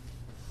sin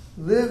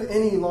live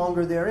any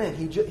longer therein?"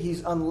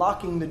 He's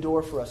unlocking the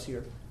door for us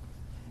here.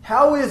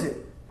 How is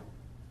it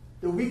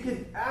that we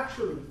could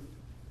actually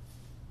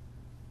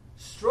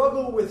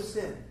struggle with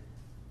sin,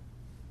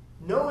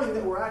 knowing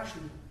that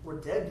we're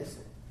dead to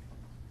sin?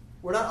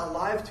 We're not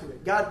alive to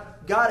it.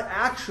 God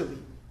actually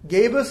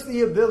gave us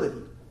the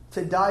ability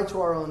to die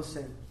to our own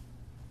sin.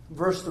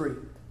 Verse 3.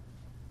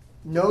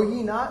 Know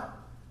ye not?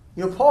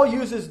 You know, Paul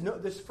uses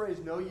this phrase,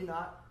 know ye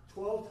not,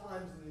 12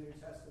 times in the New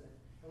Testament.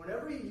 And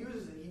whenever he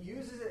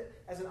uses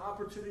it as an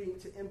opportunity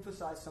to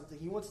emphasize something.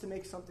 He wants to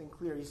make something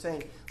clear. He's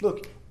saying,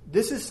 look,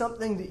 this is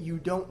something that you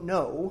don't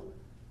know.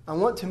 I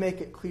want to make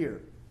it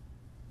clear.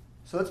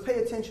 So let's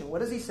pay attention. What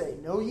does he say?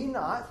 Know ye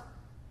not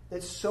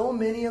that so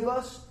many of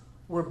us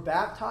were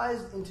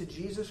baptized into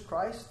Jesus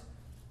Christ?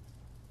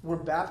 Were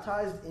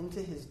baptized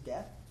into his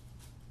death?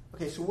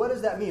 Okay, so what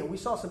does that mean? We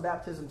saw some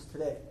baptisms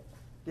today,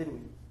 didn't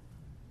we?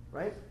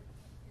 Right?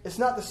 It's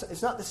not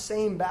the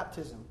same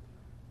baptism.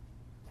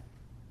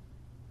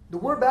 The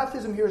word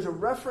baptism here is a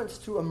reference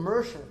to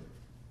immersion.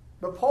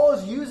 But Paul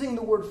is using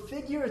the word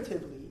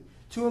figuratively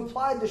to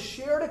imply the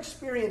shared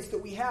experience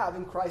that we have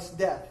in Christ's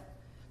death.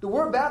 The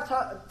word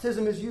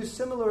baptism is used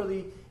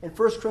similarly in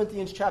 1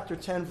 Corinthians chapter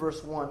 10,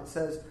 verse 1. It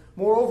says,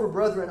 "Moreover,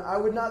 brethren, I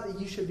would not that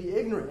ye should be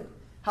ignorant,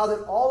 how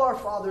that all our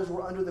fathers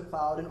were under the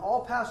cloud, and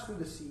all passed through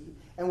the sea,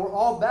 and were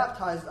all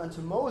baptized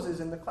unto Moses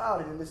in the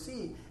cloud and in the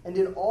sea, and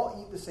did all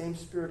eat the same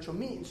spiritual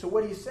meat." And so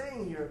what he's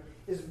saying here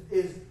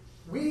is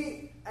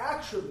we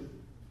actually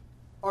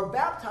are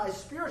baptized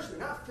spiritually,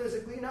 not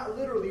physically, not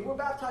literally. We're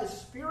baptized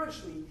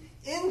spiritually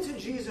into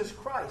Jesus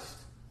Christ.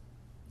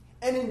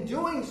 And in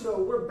doing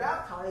so, we're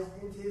baptized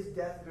into his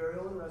death,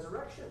 burial, and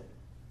resurrection.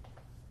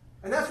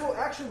 And that's what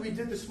actually we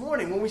did this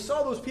morning. When we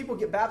saw those people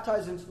get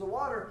baptized into the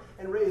water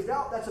and raised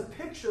out, that's a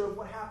picture of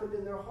what happened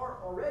in their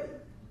heart already.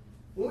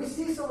 When we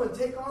see someone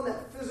take on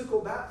that physical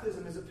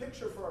baptism as a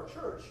picture for our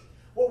church,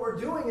 what we're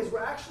doing is we're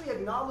actually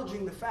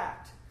acknowledging the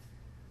fact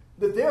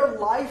that their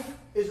life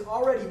is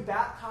already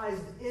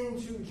baptized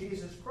into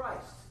Jesus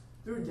Christ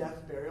through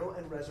death, burial,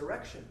 and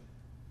resurrection.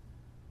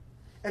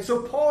 And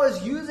so Paul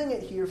is using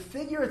it here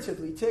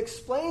figuratively to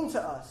explain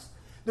to us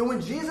that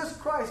when Jesus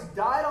Christ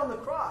died on the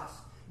cross,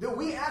 that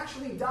we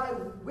actually died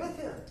with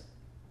him.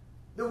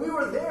 That we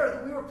were there,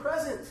 that we were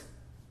present.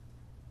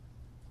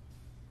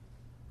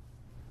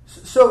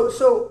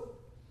 So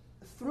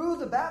through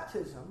the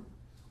baptism,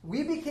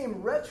 we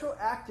became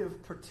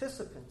retroactive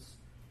participants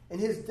in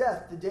his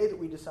death the day that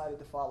we decided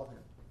to follow him.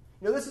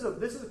 You know, this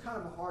is a kind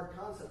of a hard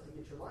concept to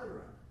get your mind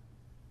around.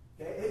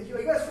 Okay?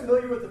 Are you guys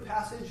familiar with the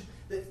passage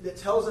that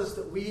tells us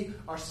that we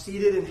are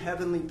seated in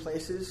heavenly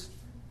places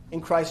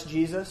in Christ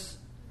Jesus?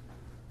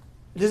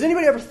 Does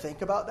anybody ever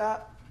think about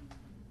that?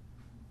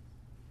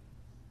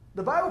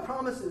 The Bible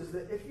promises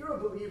that if you're a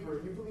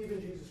believer, you believe in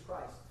Jesus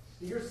Christ,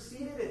 that you're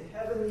seated in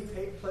heavenly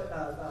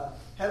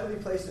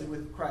places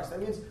with Christ.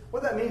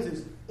 What that means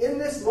is, in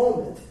this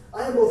moment,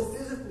 I am both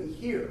physically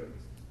here,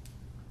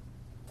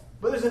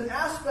 but there's an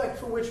aspect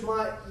for which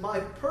my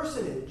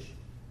personage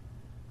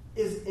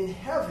is in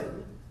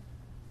heaven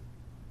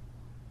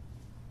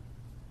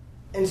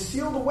and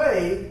sealed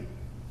away,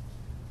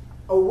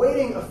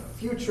 awaiting a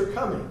future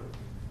coming.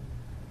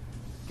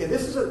 Okay,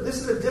 this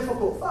is a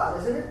difficult thought,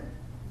 isn't it?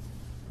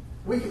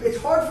 It's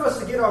hard for us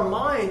to get our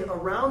mind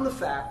around the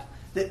fact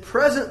that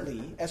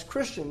presently, as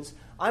Christians,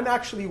 I'm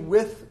actually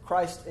with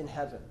Christ in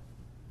heaven.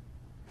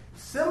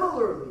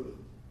 Similarly,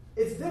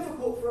 it's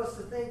difficult for us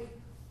to think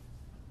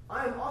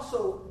I am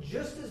also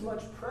just as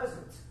much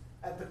present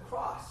at the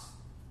cross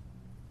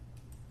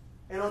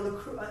and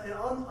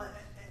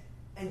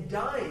and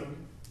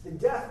dying the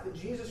death that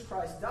Jesus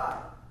Christ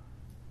died.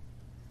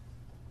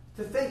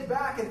 To think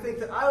back and think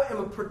that I am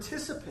a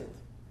participant,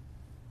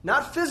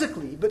 not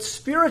physically, but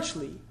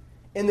spiritually,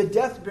 in the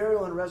death,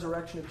 burial, and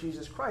resurrection of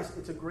Jesus Christ.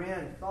 It's a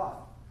grand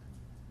thought.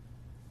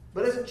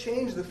 But it doesn't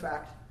change the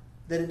fact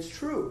that it's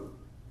true.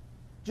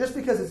 Just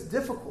because it's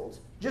difficult,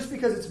 just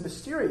because it's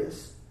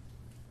mysterious,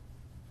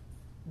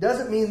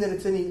 doesn't mean that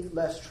it's any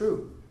less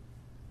true.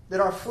 That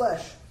our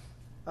flesh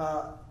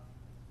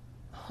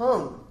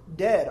hung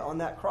dead on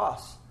that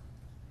cross.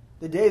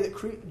 The day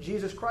that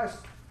Jesus Christ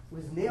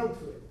was nailed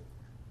to it.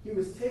 He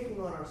was taking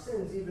on our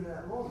sins even in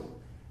that moment.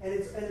 And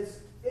it's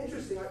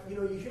interesting,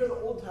 you hear the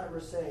old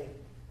timers say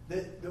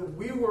that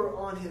we were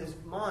on his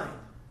mind.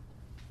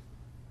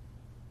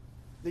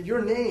 That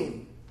your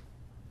name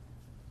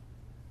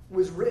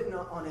was written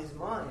on his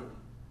mind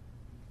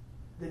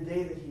the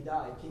day that he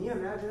died. Can you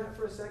imagine that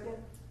for a second?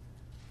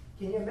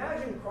 Can you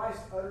imagine Christ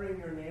uttering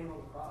your name on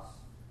the cross?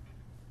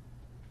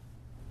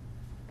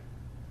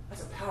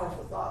 That's a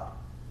powerful thought.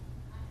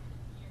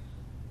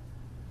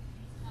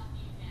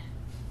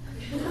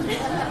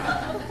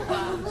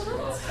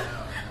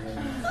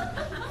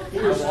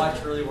 My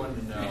watch really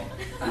wanted to know.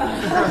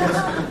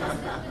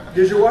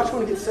 Does your watch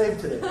want to get saved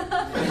today?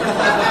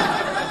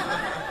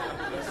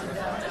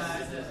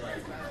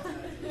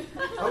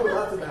 Oh, we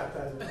love to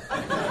baptize him.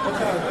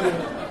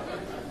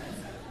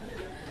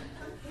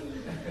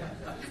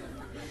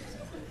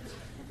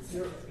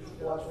 Your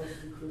watch wants to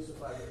be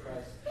crucified with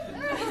Christ.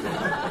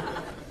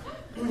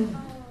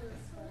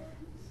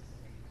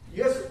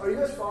 Are you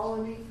guys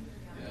following me?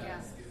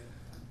 Yes.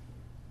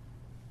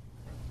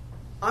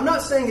 I'm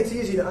not saying it's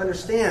easy to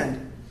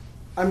understand.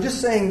 I'm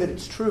just saying that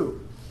it's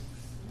true.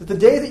 That the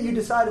day that you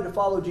decided to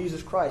follow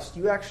Jesus Christ,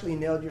 you actually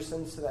nailed your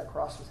sins to that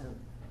cross with him.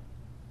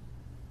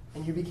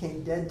 And you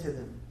became dead to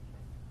them.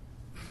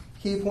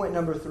 Key point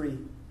number 3.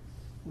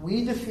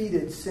 We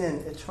defeated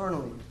sin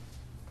eternally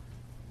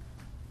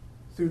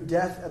through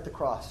death at the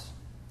cross.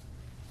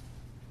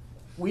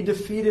 We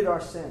defeated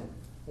our sin.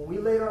 When we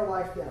laid our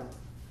life down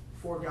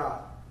before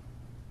God,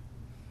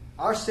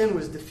 our sin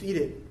was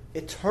defeated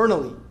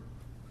eternally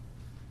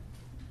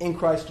in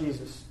Christ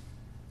Jesus.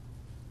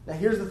 Now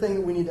here's the thing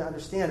that we need to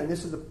understand, and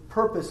this is the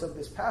purpose of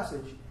this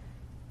passage,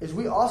 is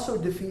we also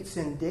defeat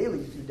sin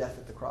daily through death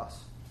at the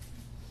cross.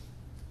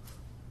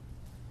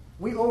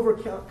 We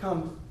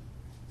overcome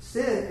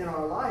sin in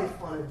our life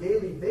on a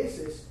daily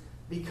basis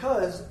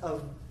because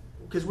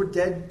we're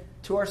dead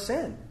to our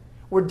sin.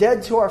 We're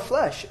dead to our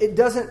flesh. It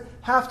doesn't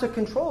have to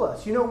control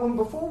us.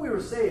 Before we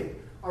were saved,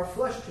 our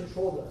flesh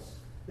controlled us.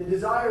 The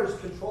desires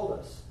controlled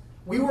us.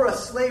 We were a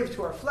slave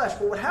to our flesh.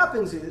 But what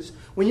happens is,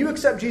 when you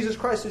accept Jesus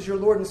Christ as your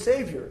Lord and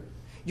Savior,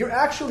 you're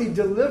actually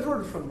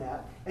delivered from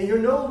that, and you're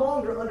no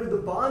longer under the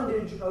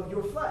bondage of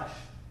your flesh.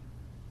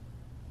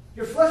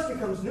 Your flesh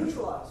becomes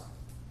neutralized.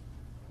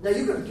 Now,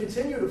 you can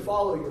continue to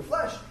follow your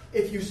flesh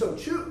if you so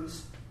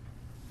choose.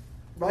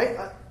 Right?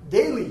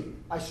 Daily,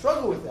 I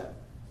struggle with that.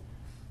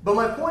 But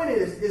my point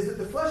is that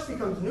the flesh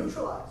becomes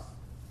neutralized.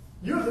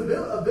 You have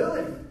the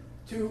ability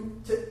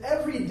to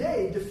every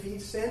day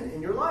defeat sin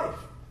in your life.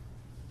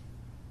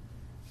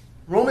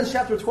 Romans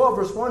chapter 12,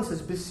 verse 1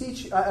 says,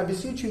 I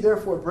beseech you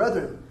therefore,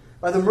 brethren,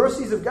 by the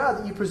mercies of God,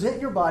 that you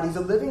present your bodies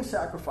a living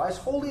sacrifice,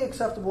 wholly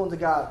acceptable unto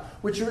God,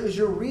 which is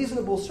your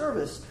reasonable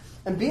service.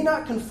 And be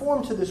not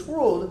conformed to this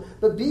world,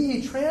 but be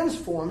ye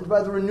transformed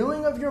by the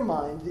renewing of your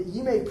mind, that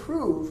ye may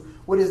prove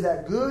what is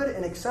that good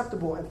and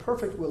acceptable and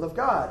perfect will of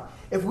God.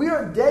 If we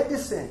are dead to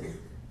sin,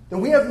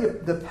 then we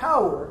have the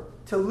power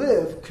to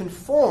live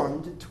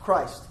conformed to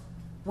Christ.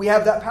 We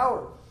have that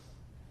power.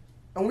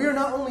 And we are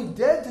not only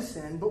dead to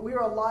sin, but we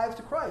are alive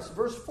to Christ.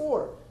 Verse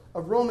 4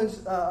 of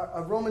Romans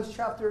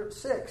chapter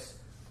 6.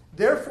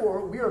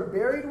 Therefore, we are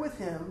buried with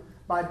him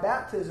by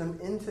baptism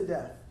into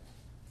death,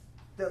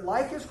 that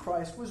like as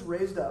Christ was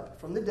raised up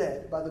from the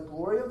dead by the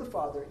glory of the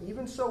Father,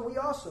 even so we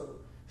also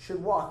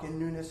should walk in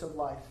newness of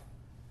life.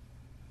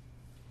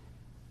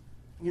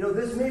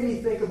 This made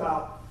me think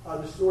about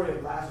the story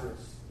of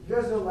Lazarus. You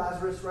guys know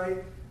Lazarus, right?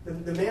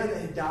 The man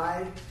that had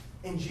died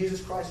and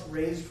Jesus Christ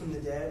raised from the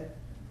dead.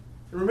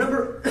 And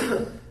remember,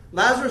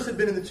 Lazarus had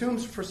been in the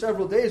tombs for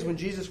several days when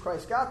Jesus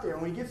Christ got there.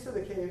 And when he gets to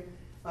the cave,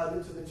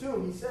 to the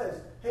tomb, he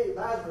says, "Hey,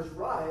 Lazarus,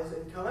 rise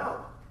and come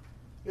out."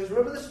 You guys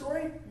remember this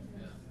story?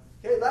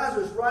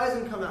 Lazarus, rise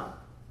and come out.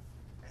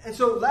 And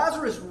so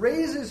Lazarus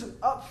raises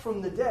up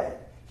from the dead.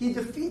 He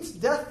defeats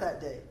death that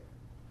day.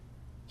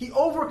 He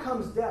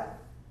overcomes death.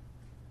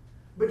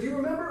 But do you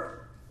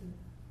remember,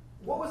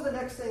 what was the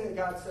next thing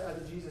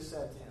that Jesus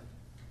said to him?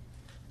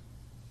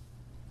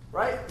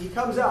 Right? He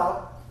comes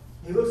out.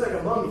 He looks like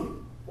a mummy.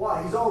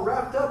 Why? He's all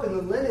wrapped up in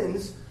the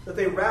linens that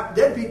they wrap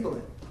dead people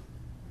in.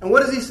 And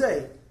what does he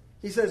say?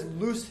 He says,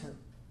 loose him.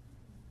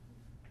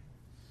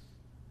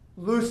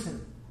 Loose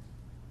him.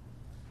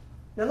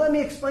 Now let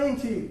me explain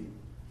to you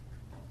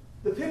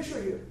the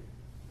picture here.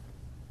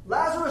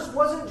 Lazarus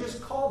wasn't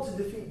just called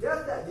to defeat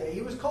death that day.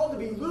 He was called to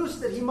be loose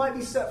that he might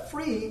be set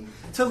free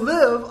to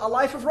live a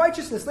life of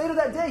righteousness. Later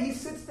that day, he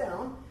sits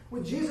down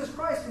with Jesus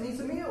Christ and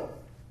eats a meal.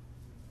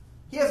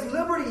 He has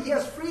liberty. He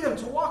has freedom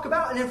to walk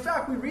about. And in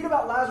fact, we read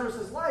about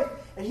Lazarus' life,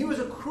 and he was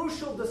a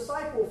crucial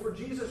disciple for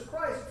Jesus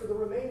Christ for the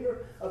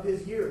remainder of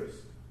his years.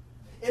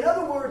 In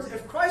other words,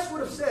 if Christ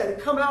would have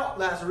said, come out,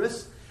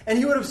 Lazarus, and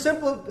he would have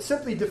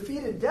simply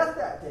defeated death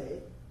that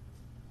day,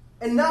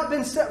 and not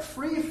been set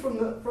free from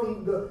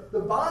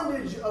the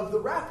bondage of the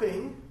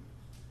wrapping,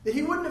 that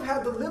he wouldn't have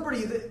had the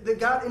liberty that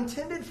God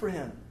intended for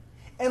him.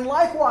 And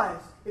likewise,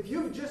 if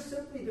you've just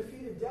simply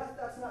defeated death,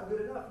 that's not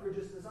good enough. You're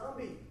just a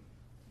zombie.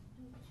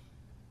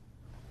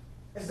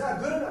 It's not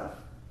good enough.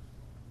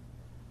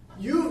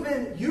 You've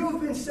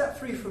been set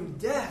free from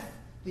death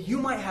that you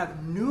might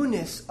have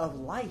newness of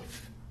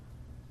life.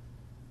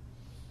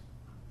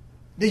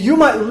 That you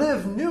might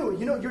live new.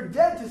 You know, you're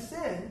dead to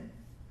sin,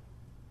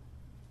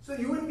 so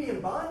you wouldn't be in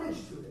bondage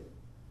to it.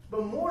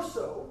 But more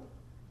so,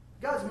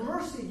 God's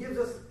mercy gives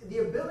us the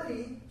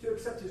ability to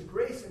accept His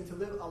grace and to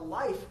live a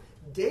life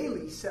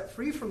daily set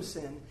free from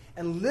sin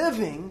and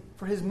living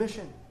for His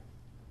mission.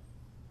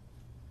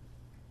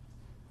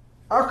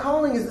 Our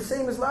calling is the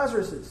same as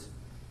Lazarus's.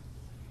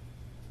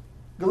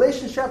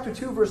 Galatians chapter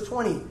 2 verse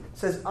 20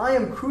 says, I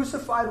am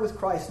crucified with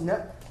Christ,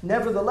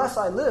 nevertheless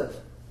I live.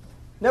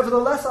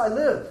 Nevertheless I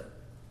live.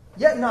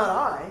 Yet not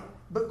I,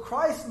 but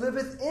Christ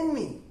liveth in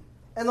me.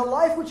 And the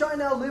life which I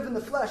now live in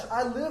the flesh,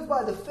 I live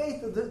by the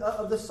faith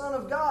of the Son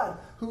of God,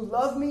 who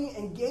loved me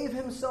and gave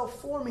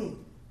Himself for me.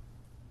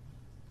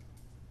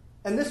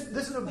 And this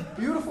is a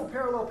beautiful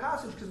parallel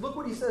passage, because look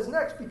what he says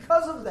next.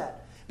 Because of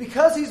that,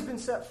 because he's been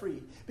set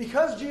free,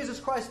 because Jesus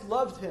Christ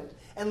loved him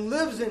and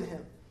lives in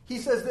him, he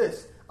says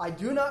this, I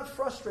do not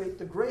frustrate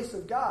the grace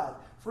of God,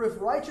 for if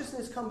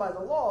righteousness come by the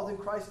law, then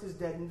Christ is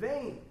dead in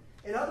vain.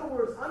 In other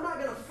words, I'm not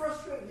going to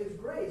frustrate His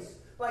grace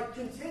by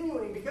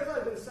continuing, because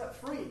I've been set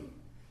free,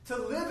 to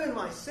live in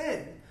my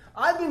sin.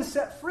 I've been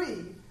set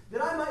free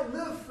that I might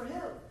live for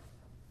Him.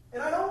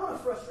 And I don't want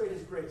to frustrate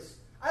His grace.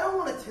 I don't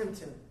want to tempt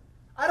Him.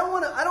 I don't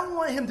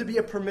want Him to be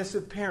a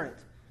permissive parent.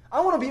 I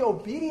want to be an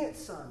obedient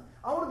son.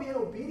 I want to be an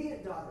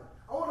obedient daughter.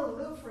 I want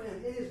to live for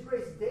Him in His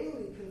grace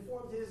daily,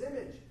 conform to His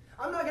image.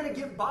 I'm not going to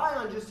get by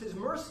on just His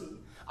mercy.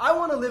 I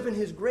want to live in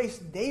His grace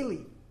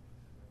daily.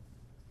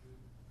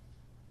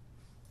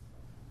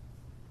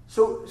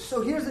 So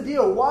here's the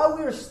deal. While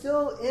we are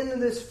still in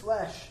this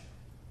flesh,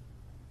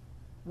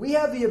 we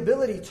have the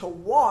ability to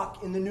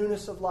walk in the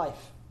newness of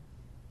life.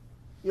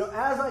 You know,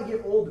 as I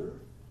get older,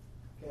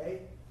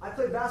 okay, I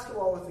played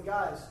basketball with the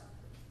guys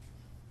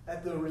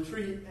at the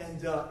retreat,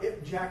 and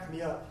it jacked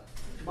me up.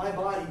 My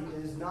body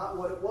is not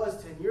what it was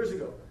 10 years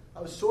ago.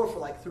 I was sore for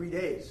like 3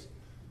 days.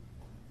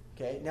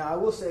 Okay, now I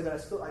will say that I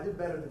did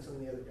better than some of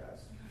the other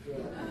guys.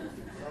 Yeah,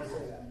 I'll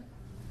say that.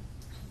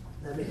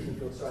 That makes me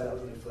feel sorry. That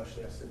was really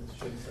fleshly. I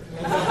shouldn't say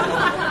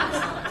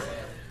that.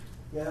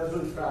 Yeah, that was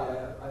really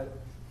proud.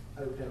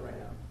 I repent right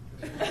now.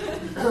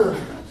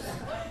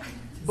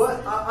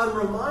 But I'm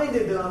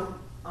reminded that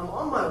I'm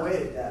on my way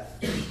to death.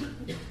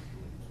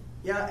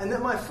 Yeah, and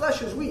that my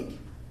flesh is weak.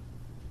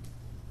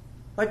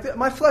 Like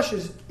my flesh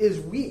is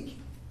weak.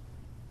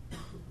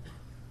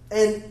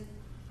 And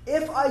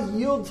if I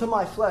yield to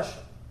my flesh,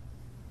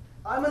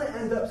 I'm going to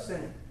end up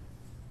sinning.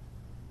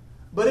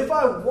 But if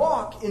I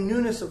walk in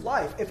newness of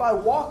life, if I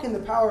walk in the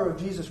power of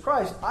Jesus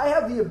Christ, I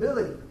have the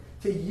ability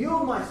to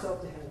yield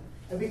myself to Him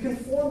and be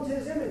conformed to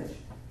His image.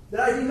 That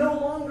I be no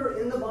longer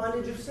in the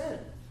bondage of sin.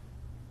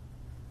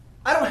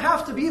 I don't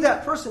have to be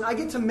that person. I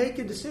get to make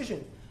a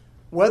decision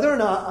whether or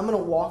not I'm going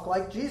to walk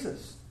like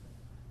Jesus.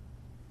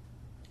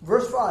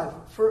 Verse 5,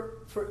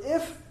 For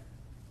if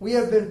we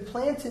have been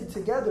planted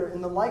together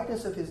in the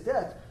likeness of His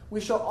death, we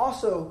shall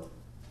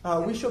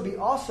be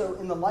also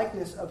in the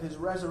likeness of His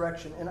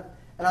resurrection.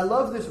 And I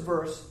love this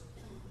verse.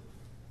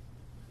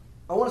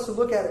 I want us to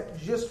look at it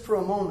just for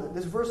a moment.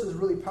 This verse is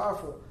really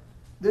powerful.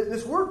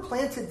 This word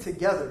planted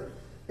together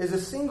is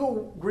a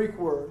single Greek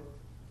word,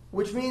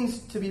 which means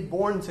to be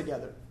born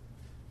together.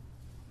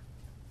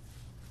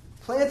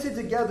 Planted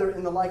together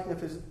in the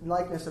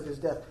likeness of His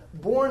death.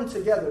 Born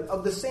together,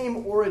 of the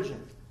same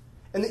origin.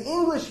 And the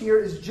English here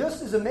is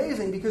just as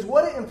amazing, because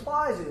what it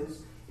implies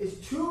is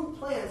two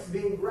plants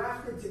being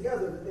grafted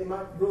together that they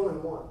might grow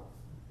in one.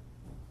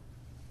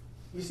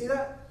 You see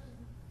that?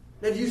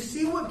 Now, do you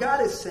see what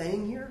God is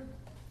saying here?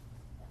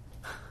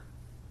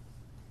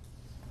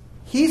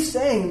 He's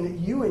saying that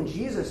you and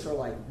Jesus are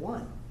like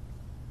one.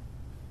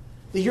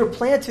 that you're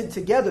planted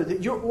together,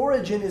 that your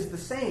origin is the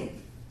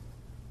same.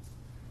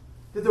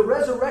 That the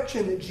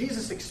resurrection that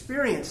Jesus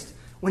experienced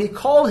when he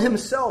called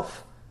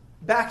himself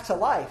back to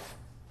life,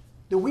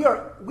 that we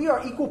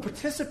are equal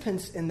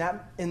participants in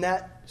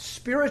that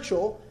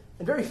spiritual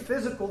and very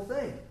physical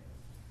thing.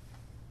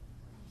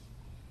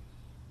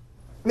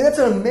 I mean, that's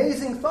an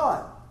amazing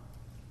thought.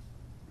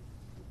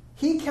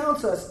 He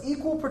counts us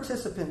equal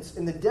participants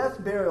in the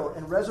death, burial,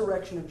 and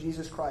resurrection of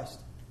Jesus Christ.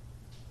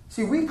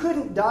 See, we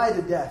couldn't die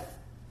the death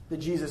that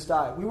Jesus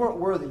died. We weren't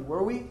worthy,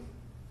 were we?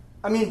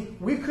 I mean,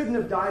 we couldn't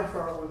have died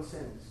for our own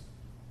sins,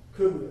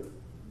 could we have?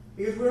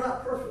 Because we're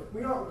not perfect.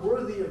 We aren't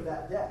worthy of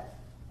that death.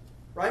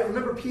 Right?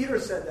 Remember, Peter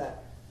said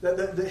that.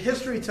 The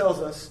history tells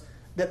us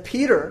that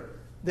Peter,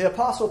 the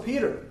Apostle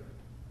Peter,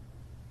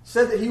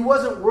 said that he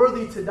wasn't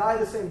worthy to die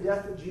the same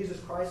death that Jesus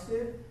Christ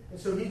did. And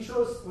so he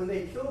chose, when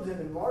they killed him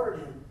and martyred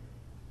him,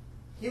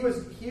 he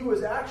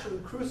was actually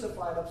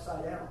crucified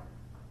upside down,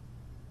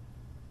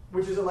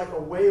 which is like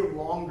a way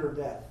longer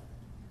death.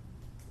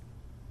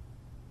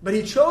 But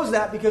he chose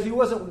that because he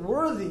wasn't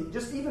worthy,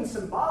 just even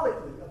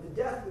symbolically, of the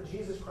death that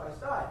Jesus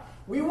Christ died.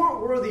 We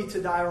weren't worthy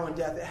to die our own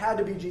death. It had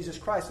to be Jesus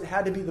Christ. It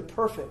had to be the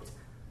perfect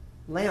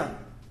Lamb.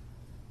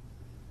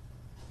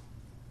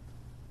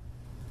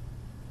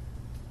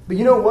 But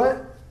you know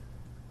what?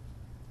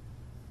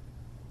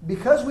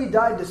 Because we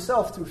died to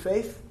self through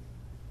faith,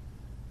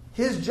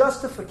 his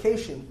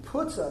justification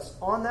puts us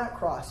on that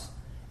cross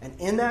and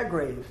in that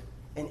grave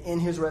and in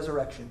his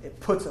resurrection. It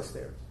puts us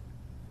there.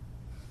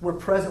 We're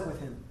present with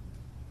him.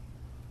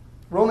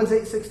 Romans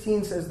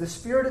 8:16 says, "The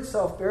Spirit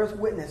itself beareth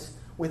witness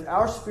with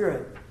our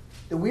spirit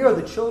that we are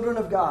the children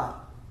of God,"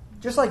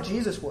 just like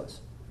Jesus was.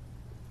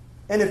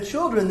 "And if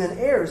children, then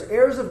heirs,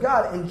 heirs of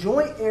God, and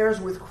joint heirs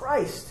with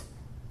Christ."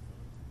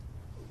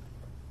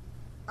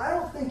 I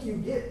don't think you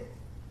get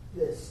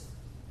this.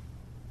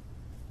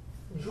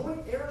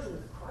 Joint heirs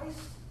with Christ?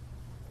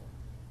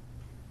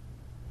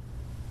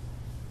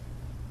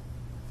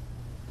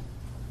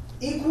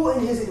 Equal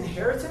in his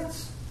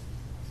inheritance?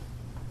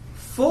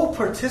 Full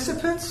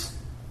participants?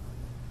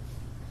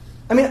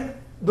 I mean,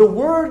 the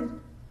word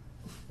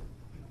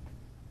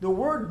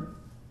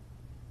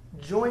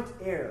joint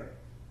heir,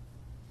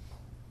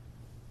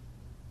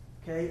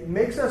 okay,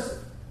 makes us,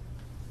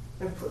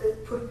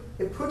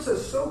 it puts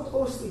us so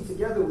closely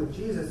together with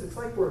Jesus. It's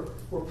like we're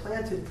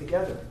planted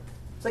together.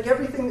 It's like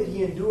everything that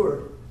he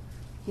endured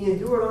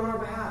on our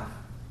behalf.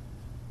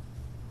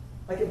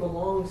 Like it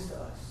belongs to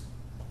us.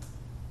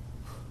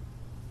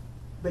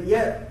 But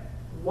yet,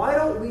 why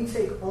don't we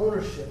take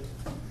ownership?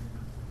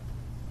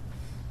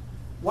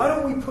 Why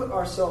don't we put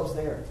ourselves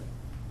there?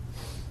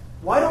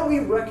 Why don't we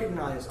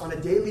recognize on a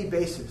daily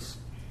basis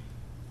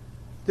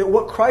that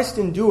what Christ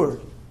endured,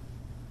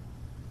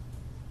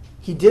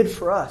 he did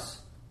for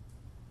us,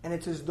 and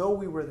it's as though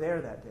we were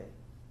there that day?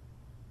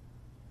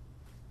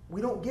 We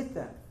don't get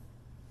that.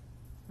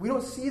 We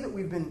don't see that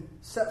we've been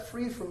set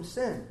free from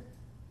sin.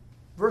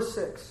 Verse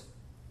 6,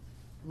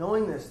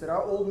 "Knowing this, that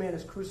our old man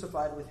is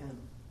crucified with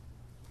him,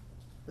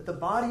 that the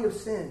body of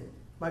sin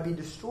might be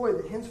destroyed,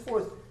 that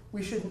henceforth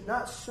we should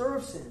not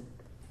serve sin.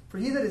 For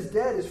he that is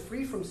dead is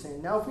free from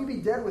sin. Now if we be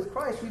dead with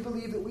Christ, we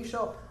believe that we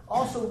shall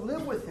also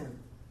live with him.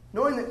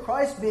 Knowing that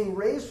Christ, being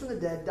raised from the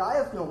dead,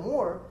 dieth no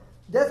more,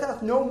 death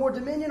hath no more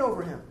dominion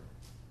over him.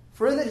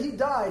 For in that he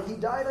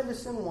died unto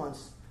sin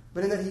once,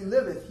 but in that he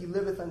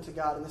liveth unto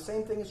God." And the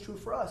same thing is true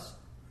for us.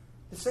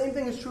 The same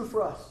thing is true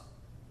for us.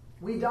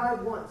 We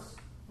died once.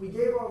 We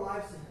gave our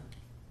lives to him.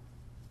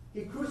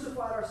 He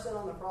crucified our sin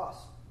on the cross,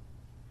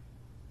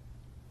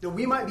 that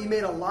we might be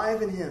made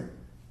alive in him.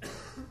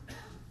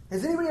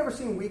 Has anybody ever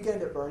seen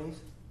Weekend at Bernie's?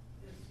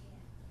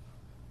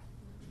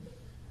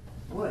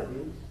 What,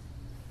 dude?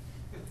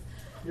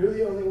 You're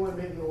the only one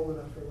maybe old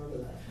enough to remember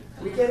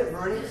that. Weekend at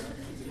Bernie's?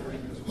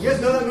 You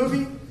guys know that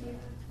movie?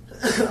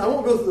 I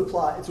won't go through the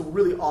plot. It's a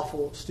really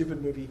awful,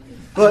 stupid movie.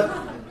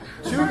 But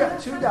two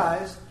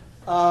guys,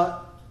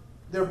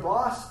 their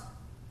boss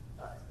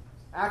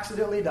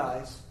accidentally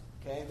dies.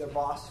 Okay, their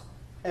boss.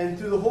 And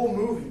through the whole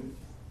movie,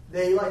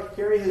 they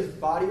carry his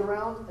body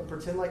around and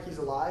pretend like he's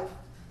alive.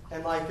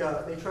 And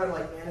they try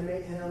to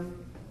animate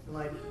him.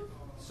 And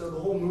so the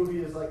whole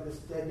movie is this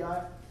dead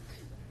guy.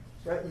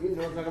 Right? You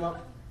know what I'm talking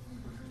about?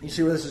 You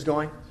see where this is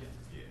going?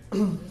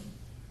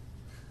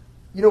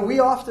 We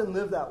often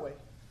live that way.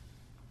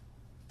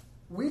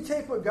 We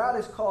take what God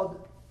has called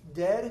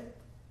dead,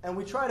 and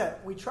we try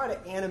to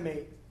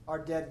animate our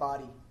dead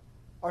body,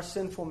 our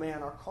sinful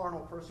man, our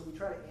carnal person. We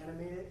try to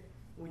animate it,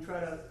 and we try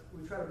to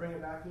bring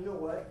it back. And you know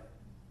what?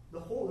 The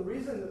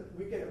reason that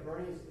Weekend at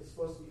Bernie's is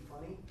supposed to be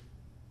funny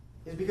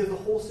is because the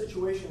whole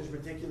situation is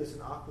ridiculous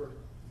and awkward.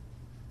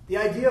 The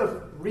idea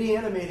of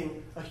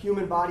reanimating a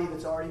human body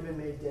that's already been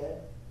made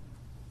dead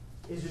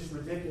is just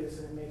ridiculous,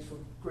 and it makes for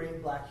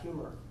great black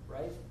humor,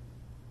 right?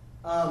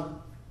 But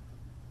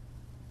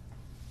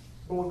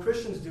when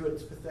Christians do it,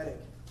 it's pathetic,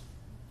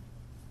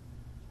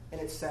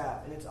 and it's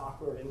sad, and it's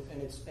awkward,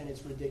 and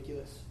it's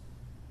ridiculous.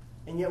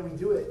 And yet we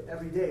do it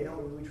every day, don't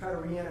we? We try to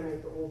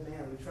reanimate the old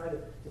man. We try to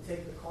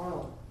take the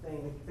carnal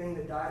thing, the thing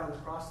that died on the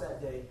cross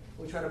that day.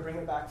 We try to bring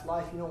it back to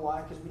life. You know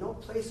why? Because we don't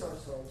place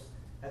ourselves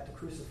at the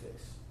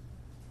crucifix.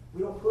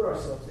 We don't put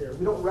ourselves there.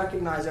 We don't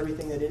recognize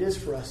everything that it is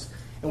for us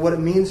and what it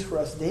means for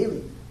us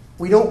daily.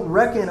 We don't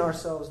reckon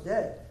ourselves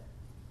dead.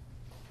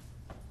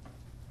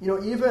 You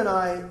know, Eva and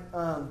I,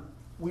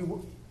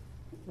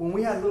 when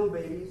we had little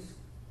babies,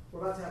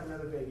 we're about to have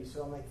another baby,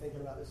 so I'm like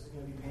thinking about this is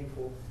going to be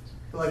painful.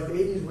 But like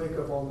babies wake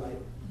up all night,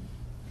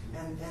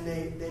 and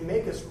they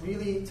make us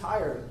really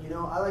tired. You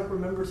know, I like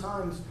remember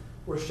times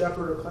where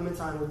Shepherd or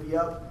Clementine would be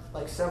up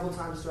like several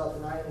times throughout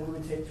the night, and we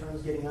would take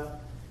turns getting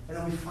up. And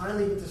then we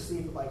finally get to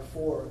sleep at like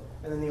 4,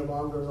 and then the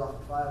alarm goes off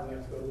at 5, and we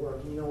have to go to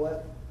work. And you know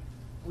what?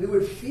 We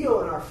would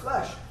feel in our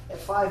flesh at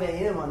 5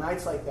 a.m. on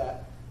nights like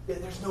that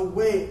there's no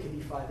way it could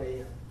be 5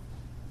 a.m.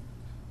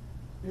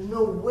 There's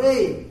no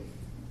way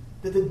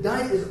that the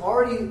night is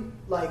already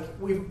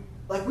we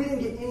didn't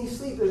get any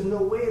sleep. There's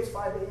no way it's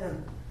 5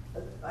 a.m.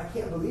 I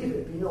can't believe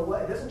it. But you know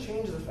what? It doesn't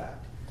change the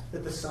fact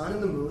that the sun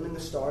and the moon and the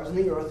stars and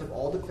the earth have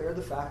all declared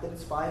the fact that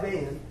it's 5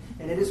 a.m.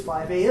 and it is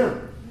 5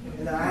 a.m.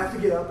 And then I have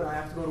to get up and I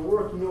have to go to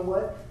work. You know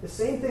what? The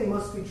same thing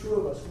must be true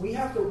of us. We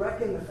have to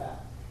reckon the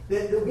fact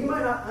that we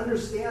might not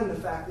understand the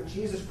fact that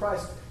Jesus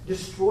Christ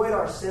destroyed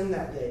our sin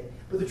that day.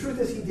 But the truth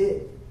is He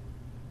did.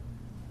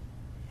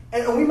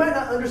 And we might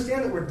not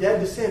understand that we're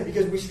dead to sin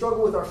because we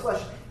struggle with our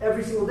flesh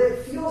every single day.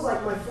 It feels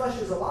like my flesh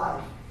is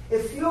alive. It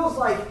feels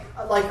like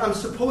I'm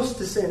supposed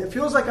to sin. It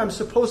feels like I'm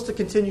supposed to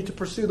continue to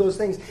pursue those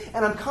things.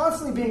 And I'm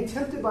constantly being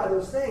tempted by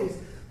those things.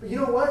 But you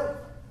know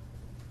what?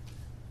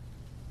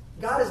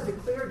 God has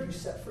declared you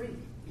set free.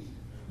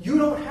 You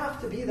don't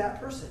have to be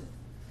that person.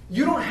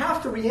 You don't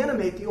have to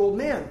reanimate the old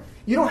man.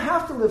 You don't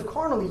have to live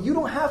carnally. You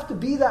don't have to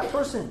be that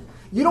person.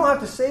 You don't have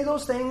to say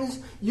those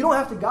things. You don't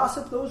have to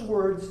gossip those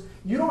words.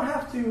 You don't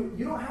have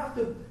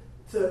to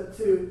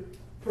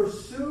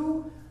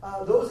pursue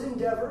those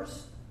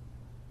endeavors.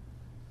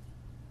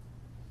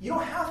 You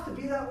don't have to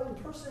be that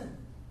old person.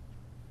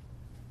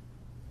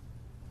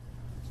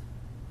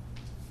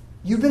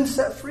 You've been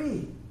set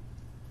free.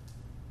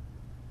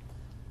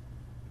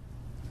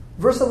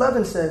 Verse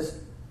 11 says,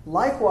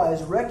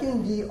 "Likewise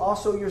reckon ye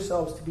also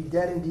yourselves to be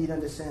dead indeed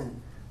unto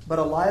sin, but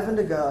alive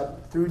unto God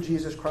through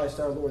Jesus Christ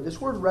our Lord."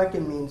 This word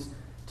reckon means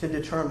to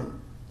determine.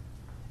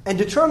 And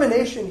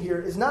determination here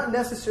is not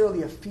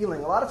necessarily a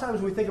feeling. A lot of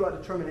times when we think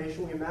about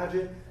determination, we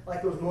imagine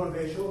like those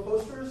motivational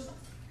posters,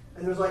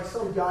 and there's like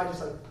some guy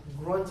just like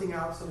grunting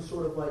out some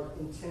sort of like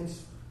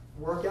intense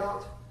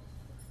workout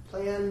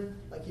plan,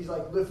 like he's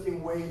like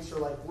lifting weights or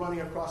like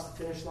running across the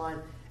finish line.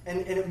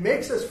 And it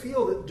makes us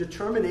feel that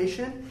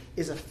determination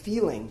is a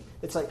feeling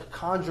that's like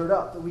conjured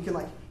up, that we can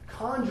like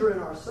conjure in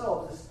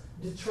ourselves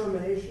this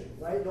determination,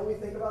 right? Don't we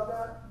think about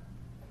that?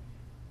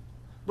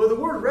 But the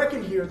word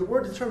reckon here, the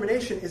word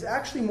determination, is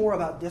actually more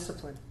about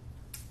discipline.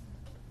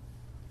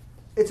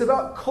 It's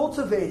about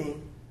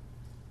cultivating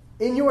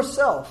in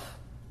yourself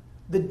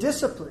the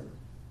discipline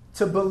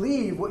to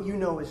believe what you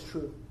know is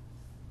true.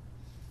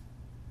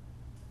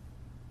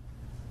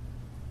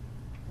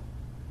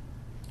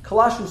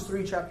 Colossians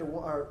 3, chapter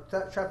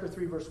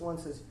 3, verse 1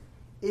 says,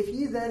 "If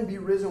ye then be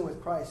risen with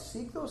Christ,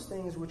 seek those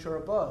things which are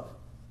above."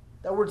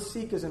 That word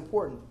seek is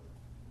important.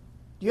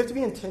 Do you have to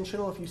be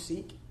intentional if you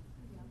seek?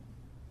 Yeah.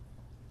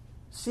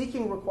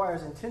 Seeking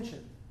requires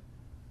intention.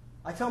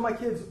 I tell my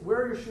kids,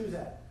 "Where are your shoes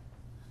at?"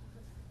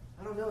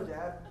 "I don't know,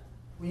 Dad."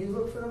 "Will you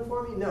look for them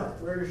for me?" "No."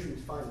 "Where are your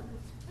shoes? Find them."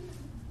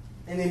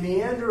 And they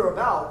meander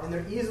about, and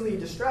they're easily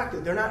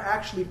distracted. They're not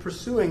actually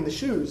pursuing the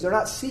shoes. They're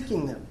not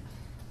seeking them.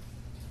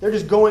 They're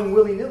just going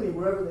willy-nilly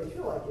wherever they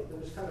feel like it.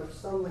 They're just kind of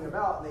stumbling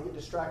about, and they get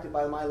distracted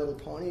by My Little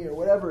Pony or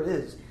whatever it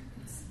is.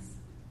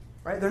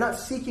 Right? They're not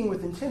seeking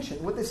with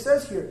intention. What this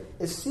says here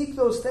is seek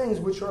those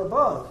things which are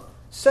above.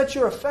 Set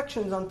your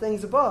affections on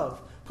things above.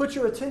 Put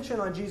your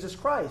attention on Jesus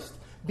Christ.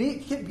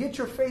 Get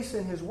your face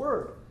in His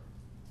Word.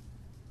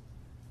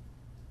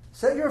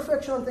 Set your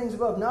affection on things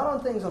above, not on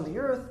things on the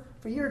earth,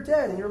 for ye are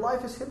dead, and your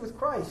life is hid with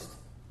Christ.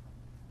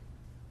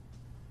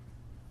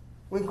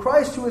 When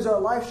Christ, who is our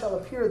life, shall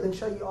appear, then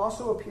shall ye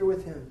also appear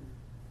with Him.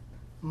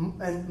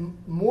 And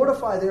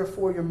mortify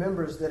therefore your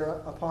members that are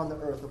upon the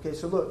earth. Okay,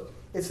 so look,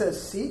 it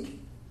says seek,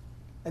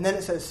 and then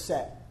it says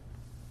set.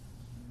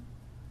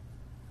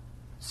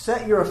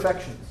 Set your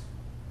affections.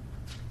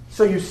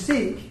 So you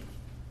seek,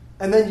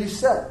 and then you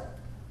set.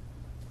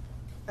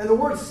 And the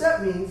word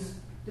set means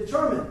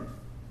determine.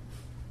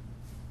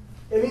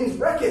 It means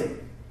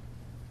reckon.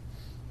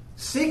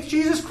 Seek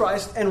Jesus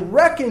Christ and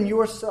reckon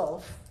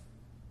yourself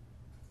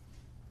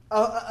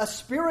a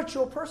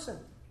spiritual person.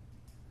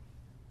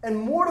 And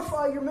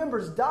mortify your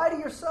members. Die to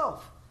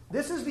yourself.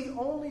 This is the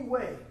only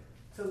way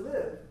to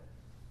live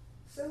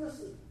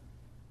sinlessly.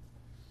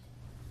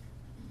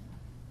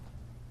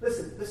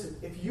 Listen.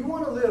 If you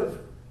want to live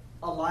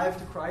alive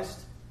to Christ,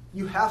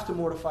 you have to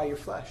mortify your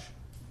flesh.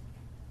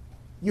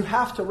 You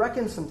have to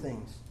reckon some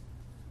things.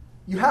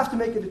 You have to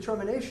make a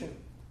determination.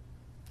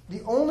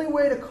 The only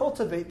way to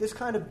cultivate this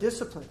kind of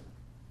discipline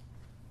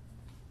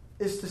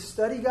is to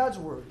study God's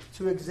Word,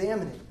 to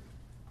examine it,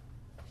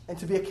 and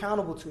to be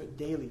accountable to it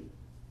daily.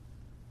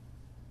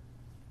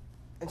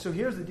 And so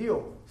here's the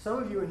deal.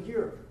 Some of you in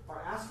here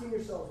are asking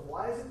yourselves,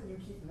 why is it that you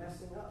keep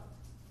messing up?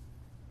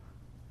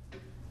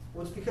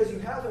 Well, it's because you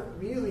haven't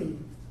really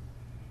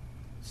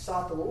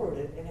sought the Lord,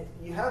 and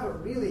you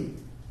haven't really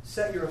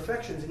set your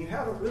affections, and you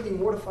haven't really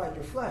mortified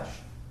your flesh.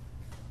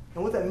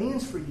 And what that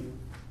means for you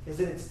is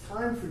that it's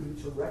time for you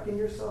to reckon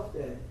yourself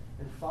dead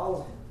and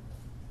follow Him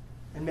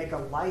and make a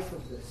life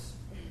of this.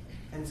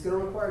 And it's going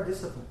to require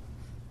discipline.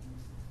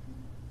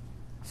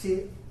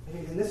 See,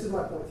 and this is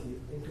my point to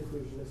you in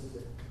conclusion. This is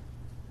it.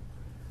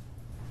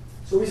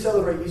 So we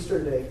celebrate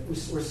Easter today.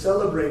 We're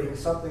celebrating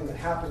something that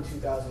happened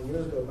 2,000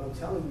 years ago, but I'm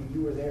telling you,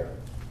 you were there.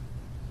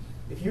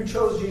 If you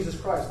chose Jesus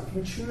Christ, if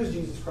you choose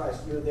Jesus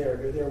Christ, you're there.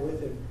 You're there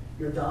with Him.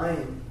 You're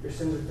dying. Your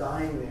sins are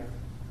dying there.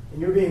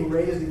 And you're being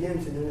raised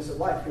again to newness of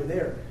life. You're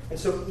there. And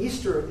so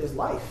Easter is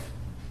life.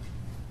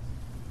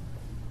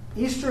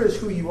 Easter is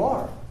who you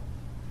are.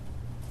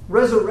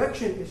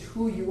 Resurrection is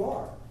who you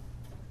are.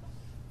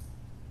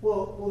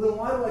 Well, then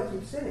why do I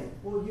keep sinning?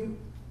 Well,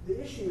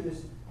 the issue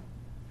is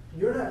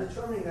you're not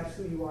determining that's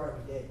who you are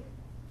every day.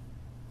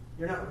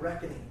 You're not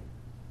reckoning.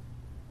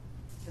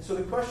 And so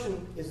the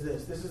question is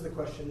this. This is the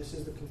question. This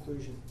is the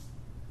conclusion.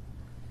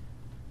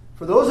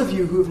 For those of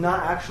you who have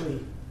not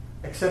actually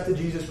accepted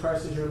Jesus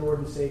Christ as your Lord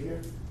and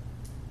Savior,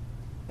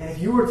 and if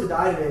you were to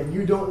die today and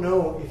you don't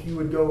know if you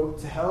would go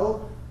to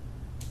hell,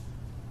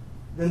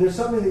 then there's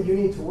something that you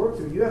need to work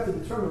through. You have to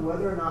determine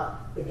whether or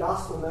not the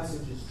gospel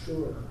message is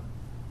true or not.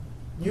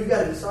 You've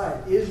got to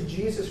decide, is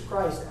Jesus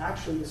Christ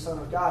actually the Son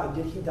of God, and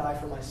did He die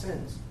for my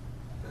sins?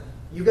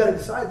 You've got to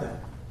decide that.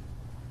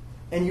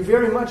 And you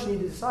very much need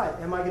to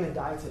decide, am I going to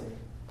die today?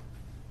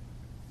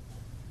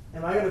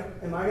 Am I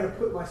going to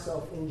put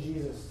myself in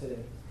Jesus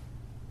today?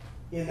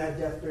 In that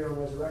death, burial,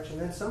 and resurrection?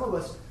 And some of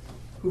us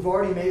who've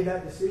already made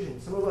that decision,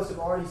 some of us have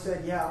already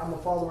said, yeah, I'm a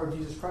follower of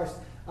Jesus Christ.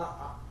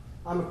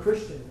 I'm a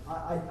Christian.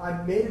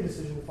 I made a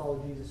decision to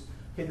follow Jesus.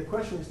 Okay, the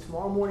question is,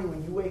 tomorrow morning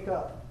when you wake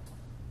up,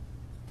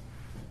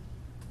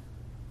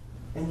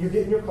 and you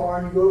get in your car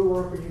and you go to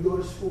work or you go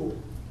to school,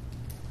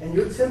 and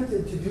you're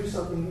tempted to do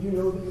something that you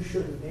know that you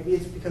shouldn't. Maybe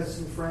it's because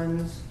of some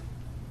friends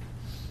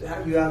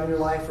that you have in your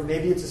life, or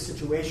maybe it's a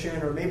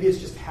situation, or maybe it's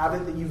just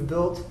habit that you've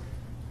built,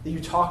 that you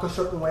talk a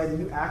certain way, that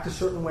you act a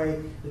certain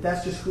way,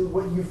 that's just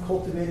what you've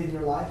cultivated in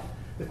your life.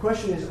 The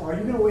question is, are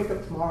you going to wake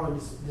up tomorrow and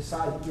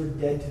decide that you're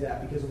dead to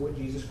that because of what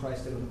Jesus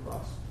Christ did on the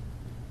cross?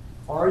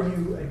 Are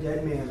you a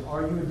dead man?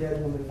 Are you a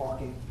dead woman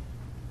walking?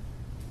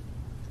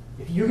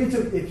 If you get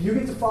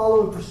to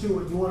follow and pursue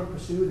what you want to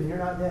pursue, then you're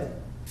not dead.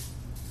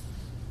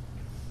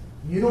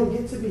 You don't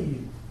get to be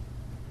you.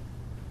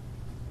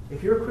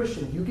 If you're a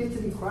Christian, you get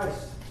to be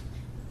Christ.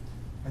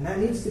 And that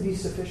needs to be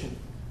sufficient.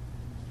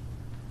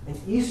 And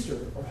Easter,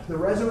 or the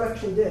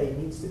resurrection day,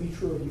 needs to be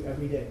true of you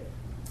every day.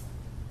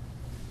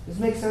 Does this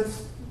make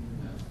sense?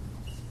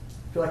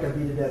 I feel like I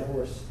beat a dead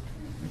horse.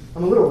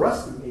 I'm a little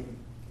rusty, maybe.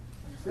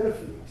 It's been a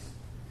few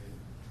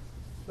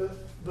weeks.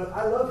 But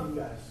I love you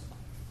guys.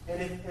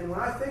 And when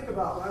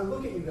I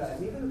look at you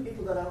guys, even the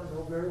people that I don't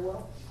know very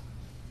well,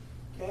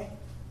 okay,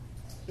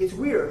 it's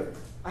weird.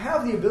 I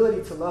have the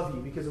ability to love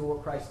you because of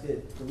what Christ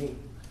did for me.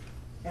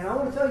 And I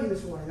want to tell you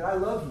this morning that I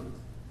love you.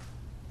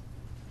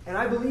 And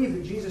I believe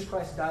that Jesus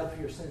Christ died for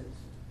your sins.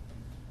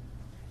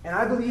 And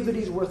I believe that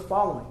He's worth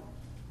following.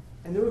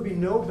 And there would be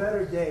no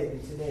better day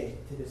than today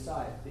to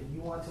decide that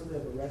you want to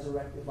live a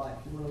resurrected life.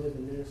 You want to live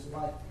in newness of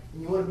life.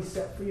 And you want to be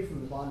set free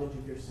from the bondage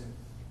of your sin.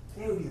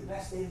 Today would be the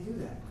best day to do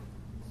that.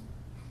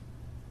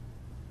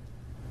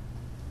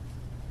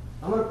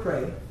 I'm going to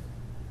pray.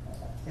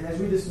 And as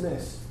we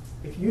dismiss,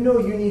 if you know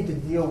you need to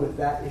deal with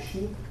that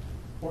issue,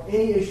 or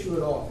any issue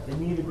at all, then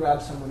you need to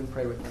grab someone and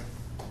pray with them.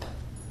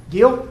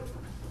 Deal?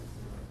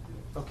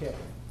 Okay.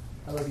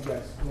 I love you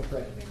guys. I'm going to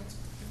pray.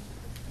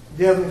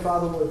 Dear Heavenly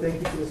Father, Lord,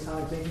 thank you for this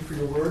time. Thank you for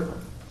your word.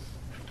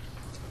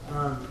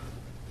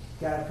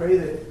 God, I pray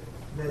that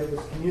it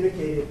was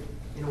communicated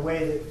in a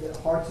way that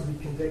hearts would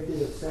be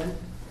convicted of sin.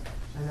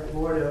 And that,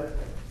 Lord,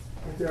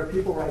 if there are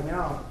people right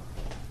now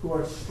who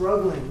are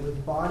struggling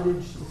with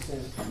bondage to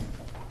sin,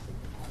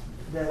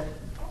 that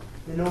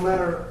no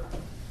matter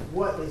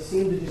what, they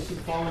seem to just keep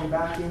falling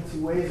back into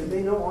ways that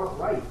they know aren't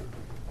right.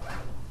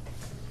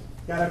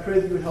 God, I pray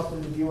that you would help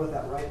them to deal with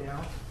that right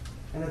now,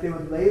 and that they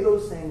would lay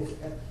those things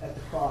at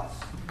the cross.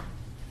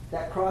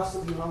 That cross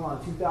that you hung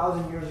on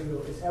 2,000 years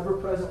ago is ever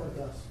present with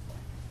us.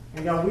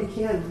 And God, we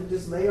can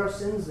just lay our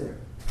sins there,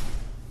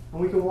 and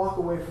we can walk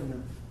away from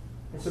them.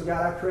 And so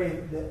God, I pray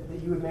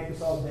that you would make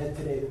us all dead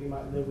today, that we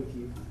might live with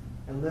you,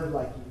 and live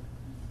like you,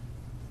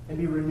 and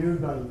be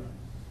renewed by you.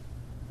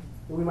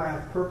 That we might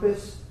have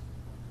purpose,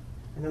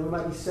 and that we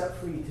might be set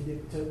free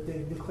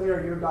to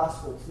declare your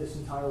gospel to this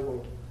entire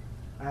world.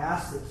 I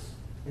ask this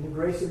in the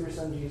grace of your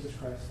Son, Jesus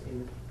Christ.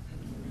 Amen.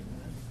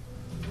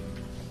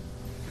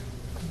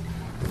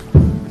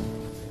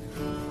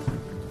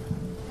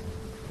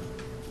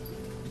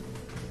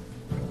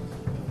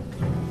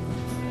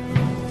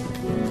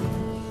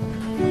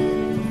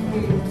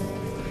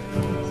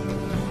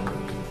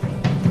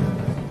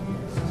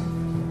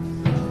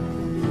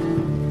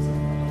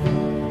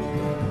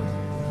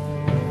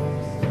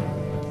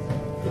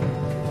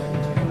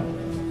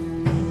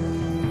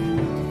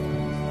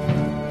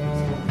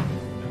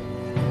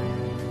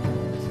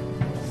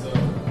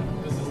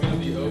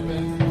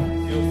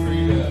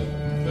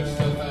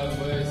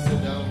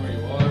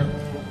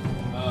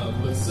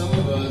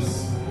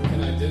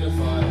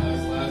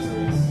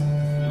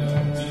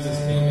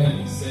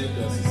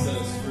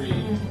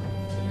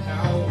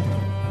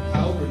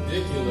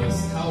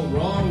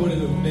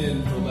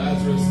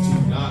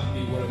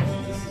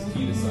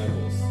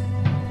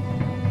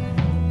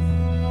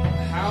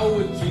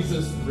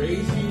 Jesus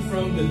raise you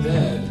from the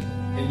dead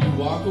and you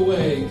walk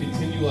away and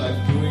continue life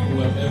doing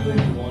whatever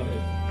you wanted.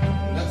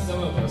 And that's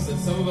some of us.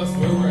 That's some of us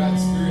where we're at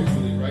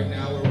spiritually right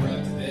now, where we're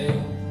at today.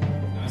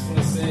 And I just want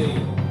to say,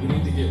 we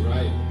need to get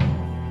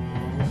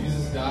right.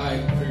 Jesus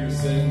died for your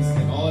sins,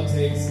 and all it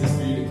takes is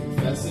for you to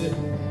confess it,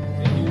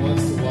 and He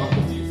wants to walk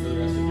with you for the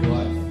rest of your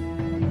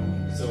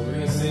life. So we're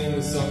going to sing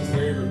this song. It's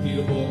very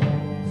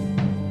repeatable.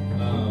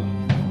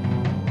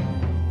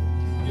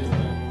 Get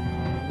right.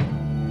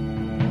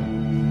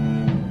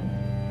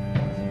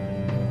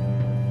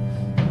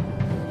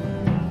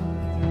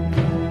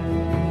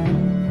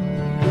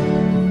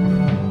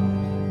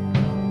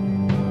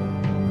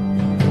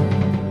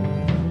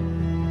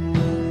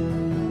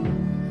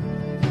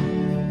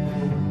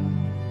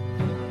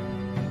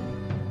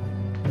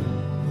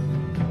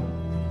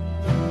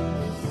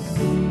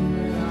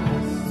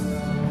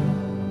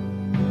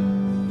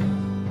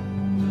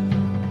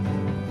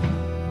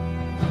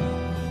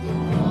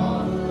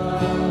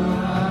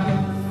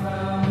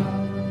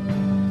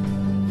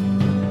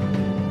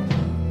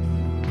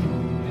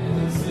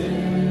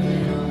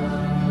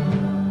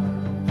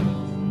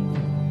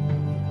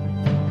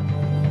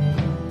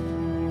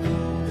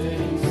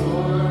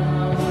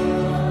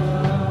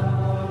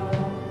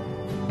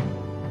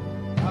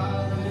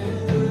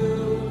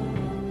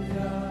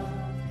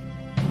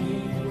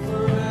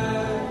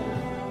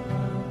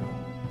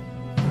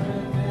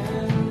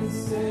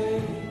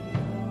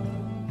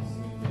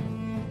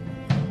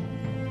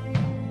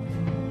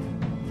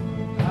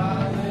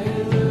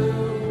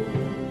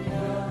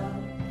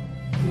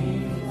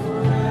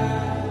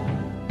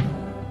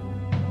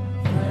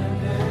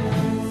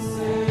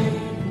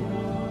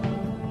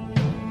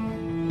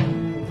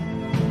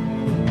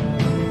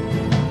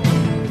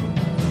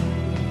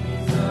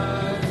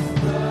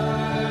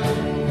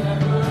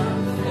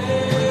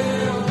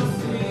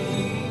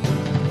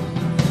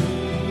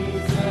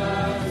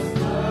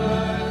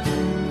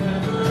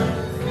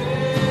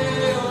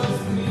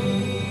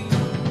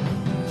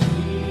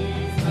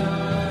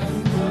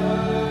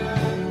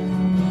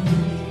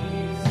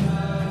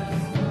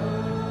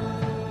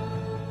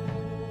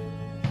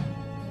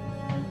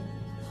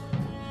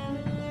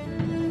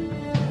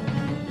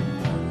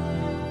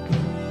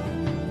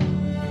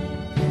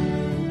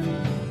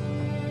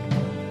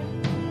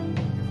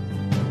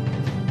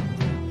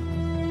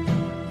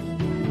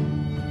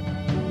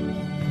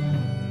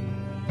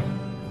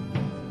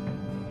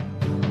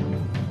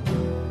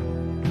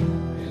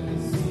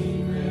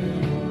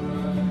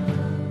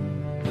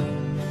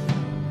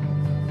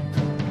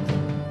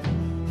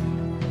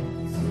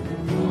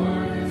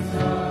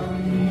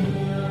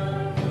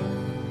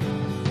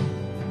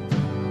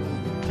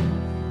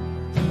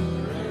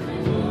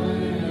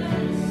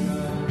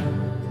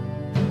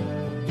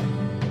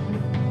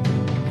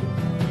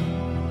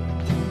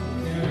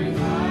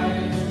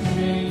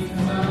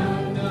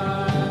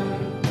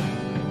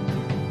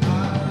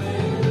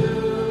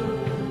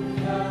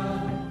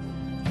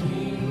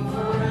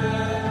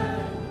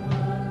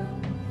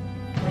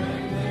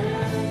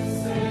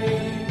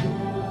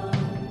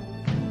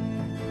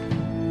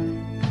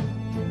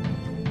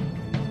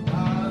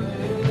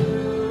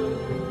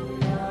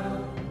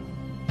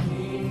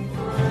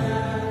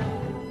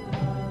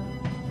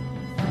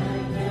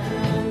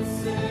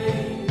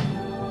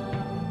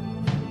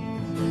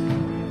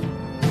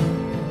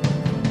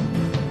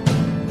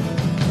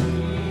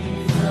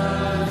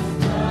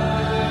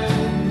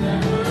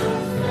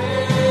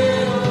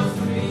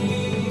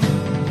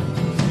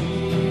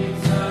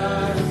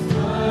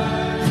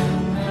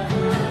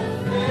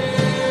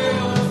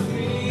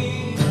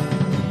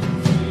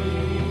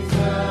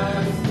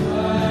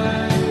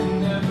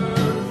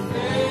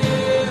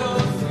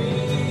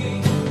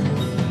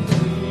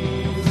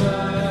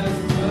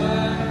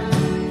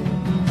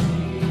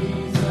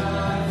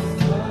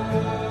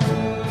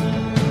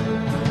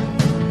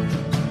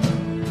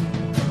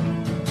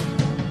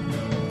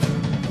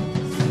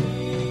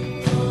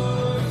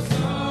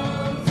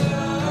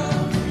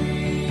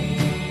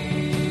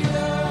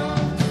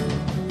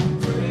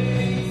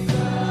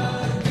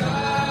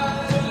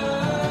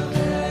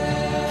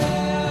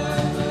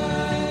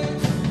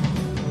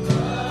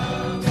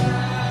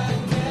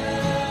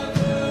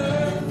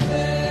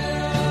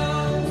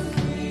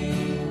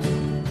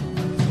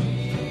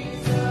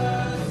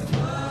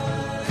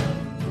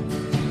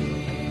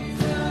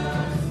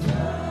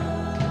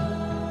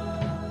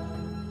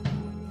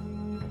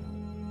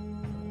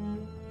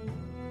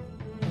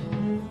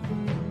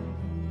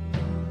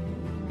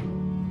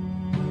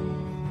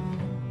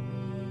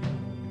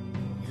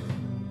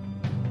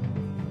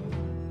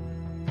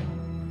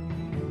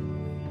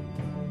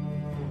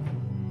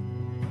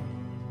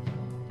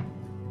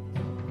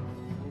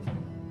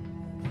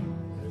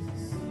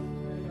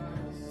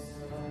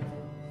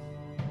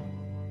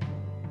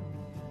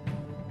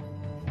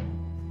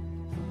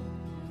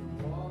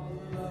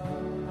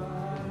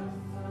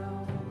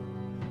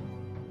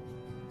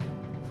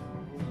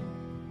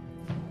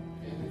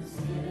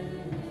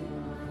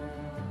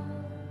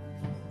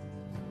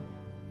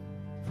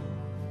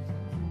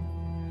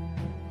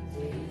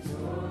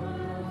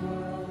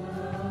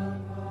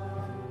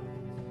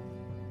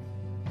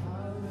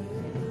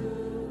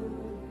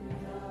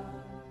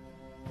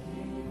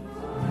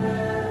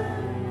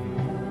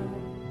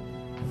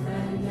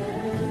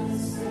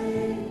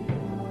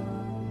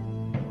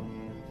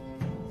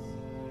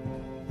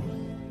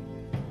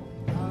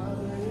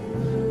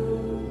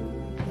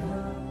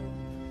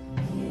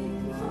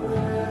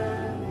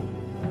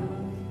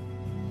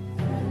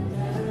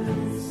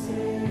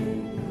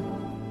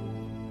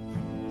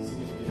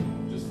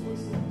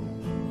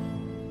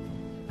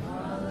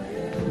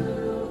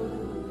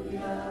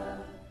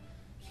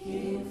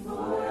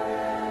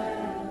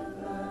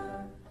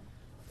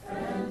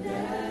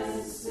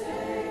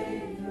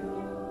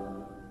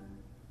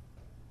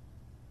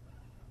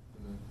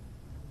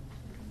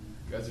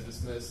 You guys are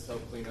dismissed.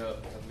 Help clean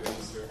up. Have a good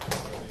Easter.